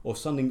 or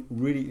something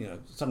really,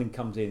 something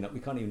comes in that we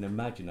can't even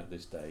imagine at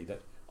this day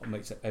that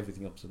makes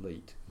everything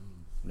obsolete.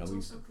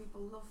 Also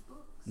people love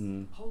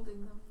books,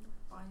 holding them,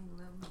 buying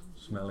them,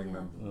 smelling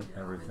them,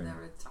 everything.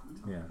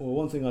 Well,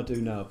 one thing I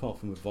do now, apart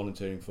from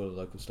volunteering for the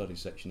local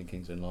studies section in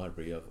King's Lynn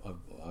Library,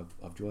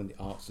 I've joined the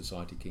Art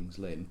Society King's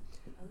Lynn.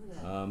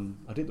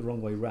 I did it the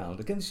wrong way round.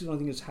 Again, this is one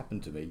thing that's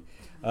happened to me.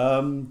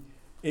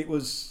 It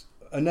was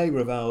a neighbour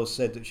of ours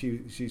said that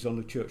she's on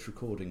a church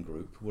recording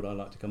group. Would I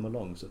like to come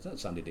along? So that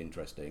sounded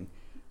interesting.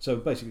 So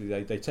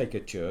basically, they take a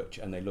church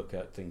and they look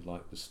at things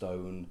like the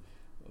stone,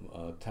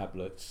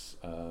 tablets,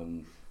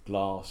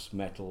 glass,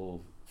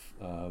 metal,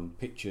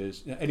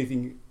 pictures,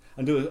 anything,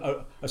 and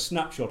do a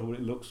snapshot of what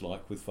it looks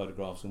like with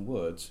photographs and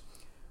words.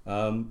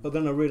 But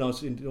then I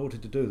realised in order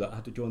to do that, I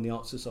had to join the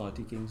Art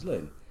Society King's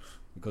Lynn,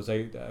 because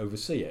they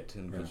oversee it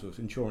and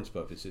for insurance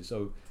purposes.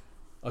 So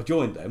I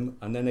joined them,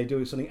 and then they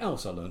do something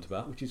else I learnt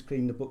about, which is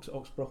clean the books at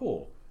Oxburgh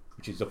Hall,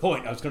 which is the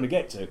point I was going to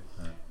get to.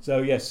 So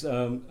yes,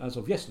 as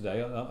of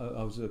yesterday,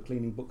 I was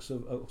cleaning books at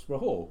Oxburgh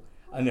Hall,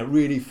 and they're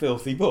really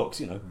filthy books,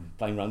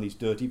 playing around these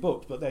dirty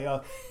books, but they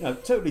are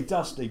totally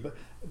dusty, but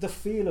the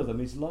feel of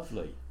them is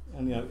lovely.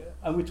 And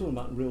and we're talking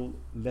about real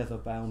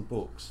leather-bound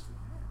books.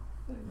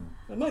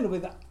 They may not be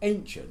that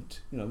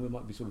ancient, we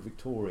might be sort of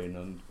Victorian,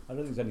 and I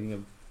don't think there's anything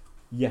of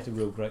yet a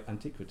real great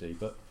antiquity,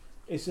 but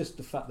it's just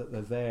the fact that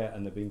they're there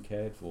and they're being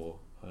cared for,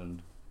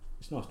 and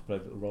it's nice to play a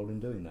little role in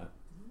doing that.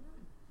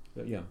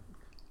 But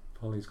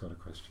Polly's got a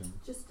question.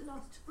 Just to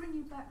bring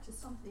you back to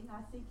something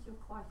I think you're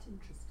quite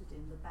interested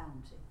in, the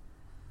bounty.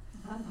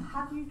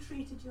 Have you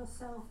treated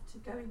yourself to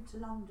going to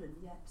London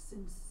yet,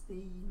 since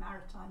the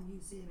Maritime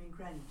Museum in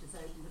Greenwich has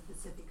opened the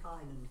Pacific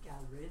Island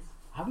galleries?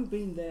 Haven't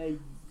been there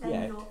then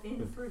yet. You're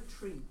in for a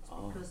treat,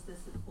 because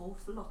there's an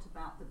awful lot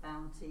about the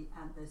bounty,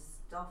 and there's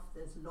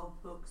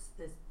logbooks,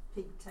 there's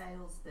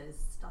pigtails, there's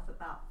stuff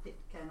about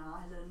Pitcairn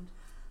Island.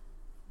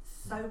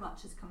 So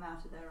much has come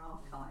out of their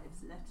archives,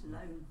 let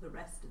alone the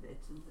rest of it,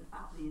 and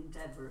about the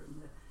Endeavour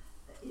and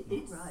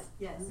it's right.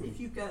 Yes, if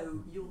you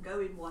go, you'll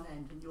go in one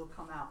end and you'll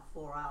come out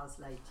 4 hours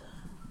later.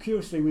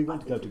 Curiously, we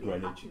went to go to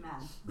Greenwich.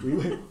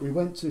 We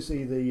went to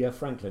see the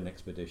Franklin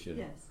expedition.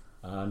 Yes.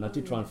 And I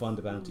did try and find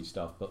the bounty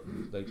stuff, but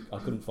I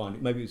couldn't find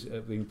it. Maybe it's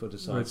being put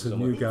aside. It's a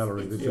new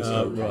gallery.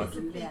 Right.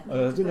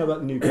 I didn't know about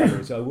the new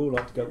gallery, so I would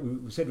like to go.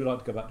 We said we'd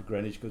like to go back to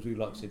Greenwich because we'd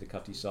like to see the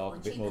Cutty Sark, a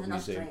bit more of the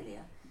museum.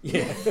 Australia.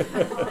 Yeah.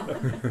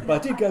 But I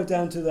did go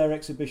down to their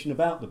exhibition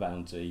about the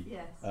bounty.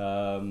 Yes.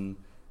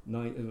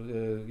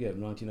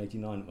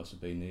 1989 it must have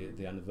been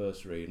the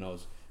anniversary, and I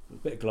was a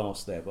bit of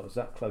glass there, but I was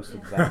that close to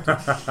the bounty.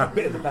 A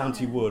bit of the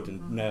bounty wood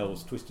and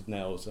nails, twisted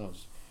nails, and I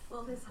was.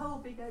 Well, this whole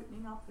big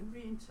opening up and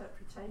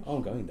reinterpretation.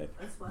 I'm going there.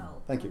 As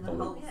well. Thank you, Paul.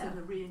 Paul. And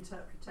the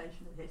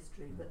reinterpretation of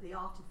history, but the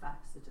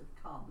artefacts that have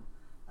come,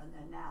 and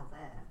they're now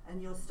there,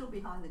 and you're still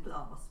behind the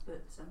glass,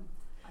 but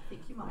I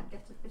think you might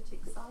get a bit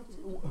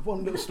excited.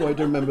 One little story I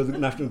do remember the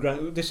National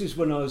Grant. This is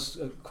when I was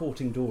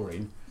courting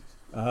Doreen.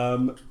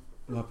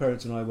 My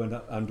parents and I went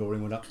up, and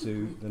Doreen went up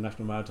to the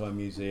National Maritime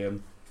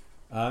Museum.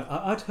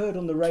 I'd heard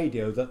on the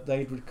radio that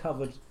they'd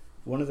recovered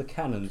one of the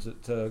cannons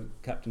that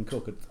Captain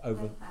Cook had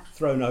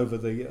thrown over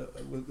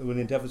when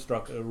Endeavour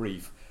struck a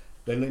reef.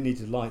 They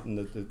needed to lighten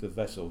the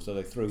vessel, so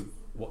they threw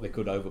what they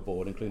could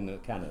overboard, including the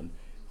cannon,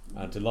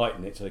 to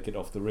lighten it so they could get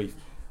off the reef.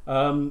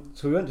 So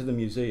we went to the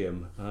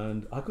museum,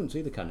 and I couldn't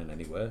see the cannon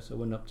anywhere, so I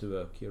went up to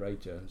a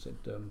curator and said,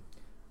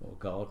 or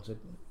guard, and said,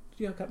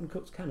 "Do you have Captain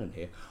Cook's cannon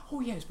here?"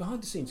 "Oh yeah, it's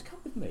behind the scenes, come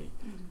with me."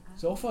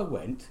 So off I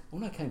went.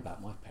 When I came back,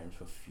 my parents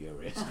were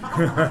furious.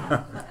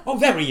 "Oh,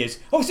 there he is!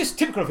 Oh, it's just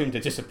typical of him to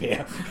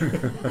disappear."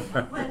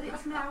 Well,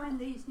 it's now in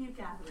these new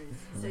galleries,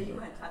 so you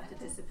won't have to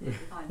disappear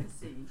behind the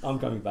scenes. I'm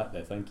coming back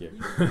there, thank you.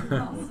 You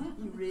must.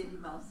 You really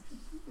must.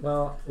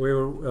 Well, we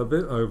were a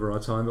bit over our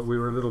time, but we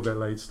were a little bit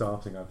late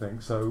starting, I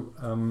think. So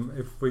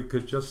if we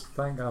could just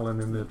thank Alan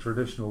in the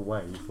traditional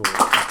way for...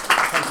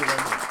 Thank you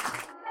very much.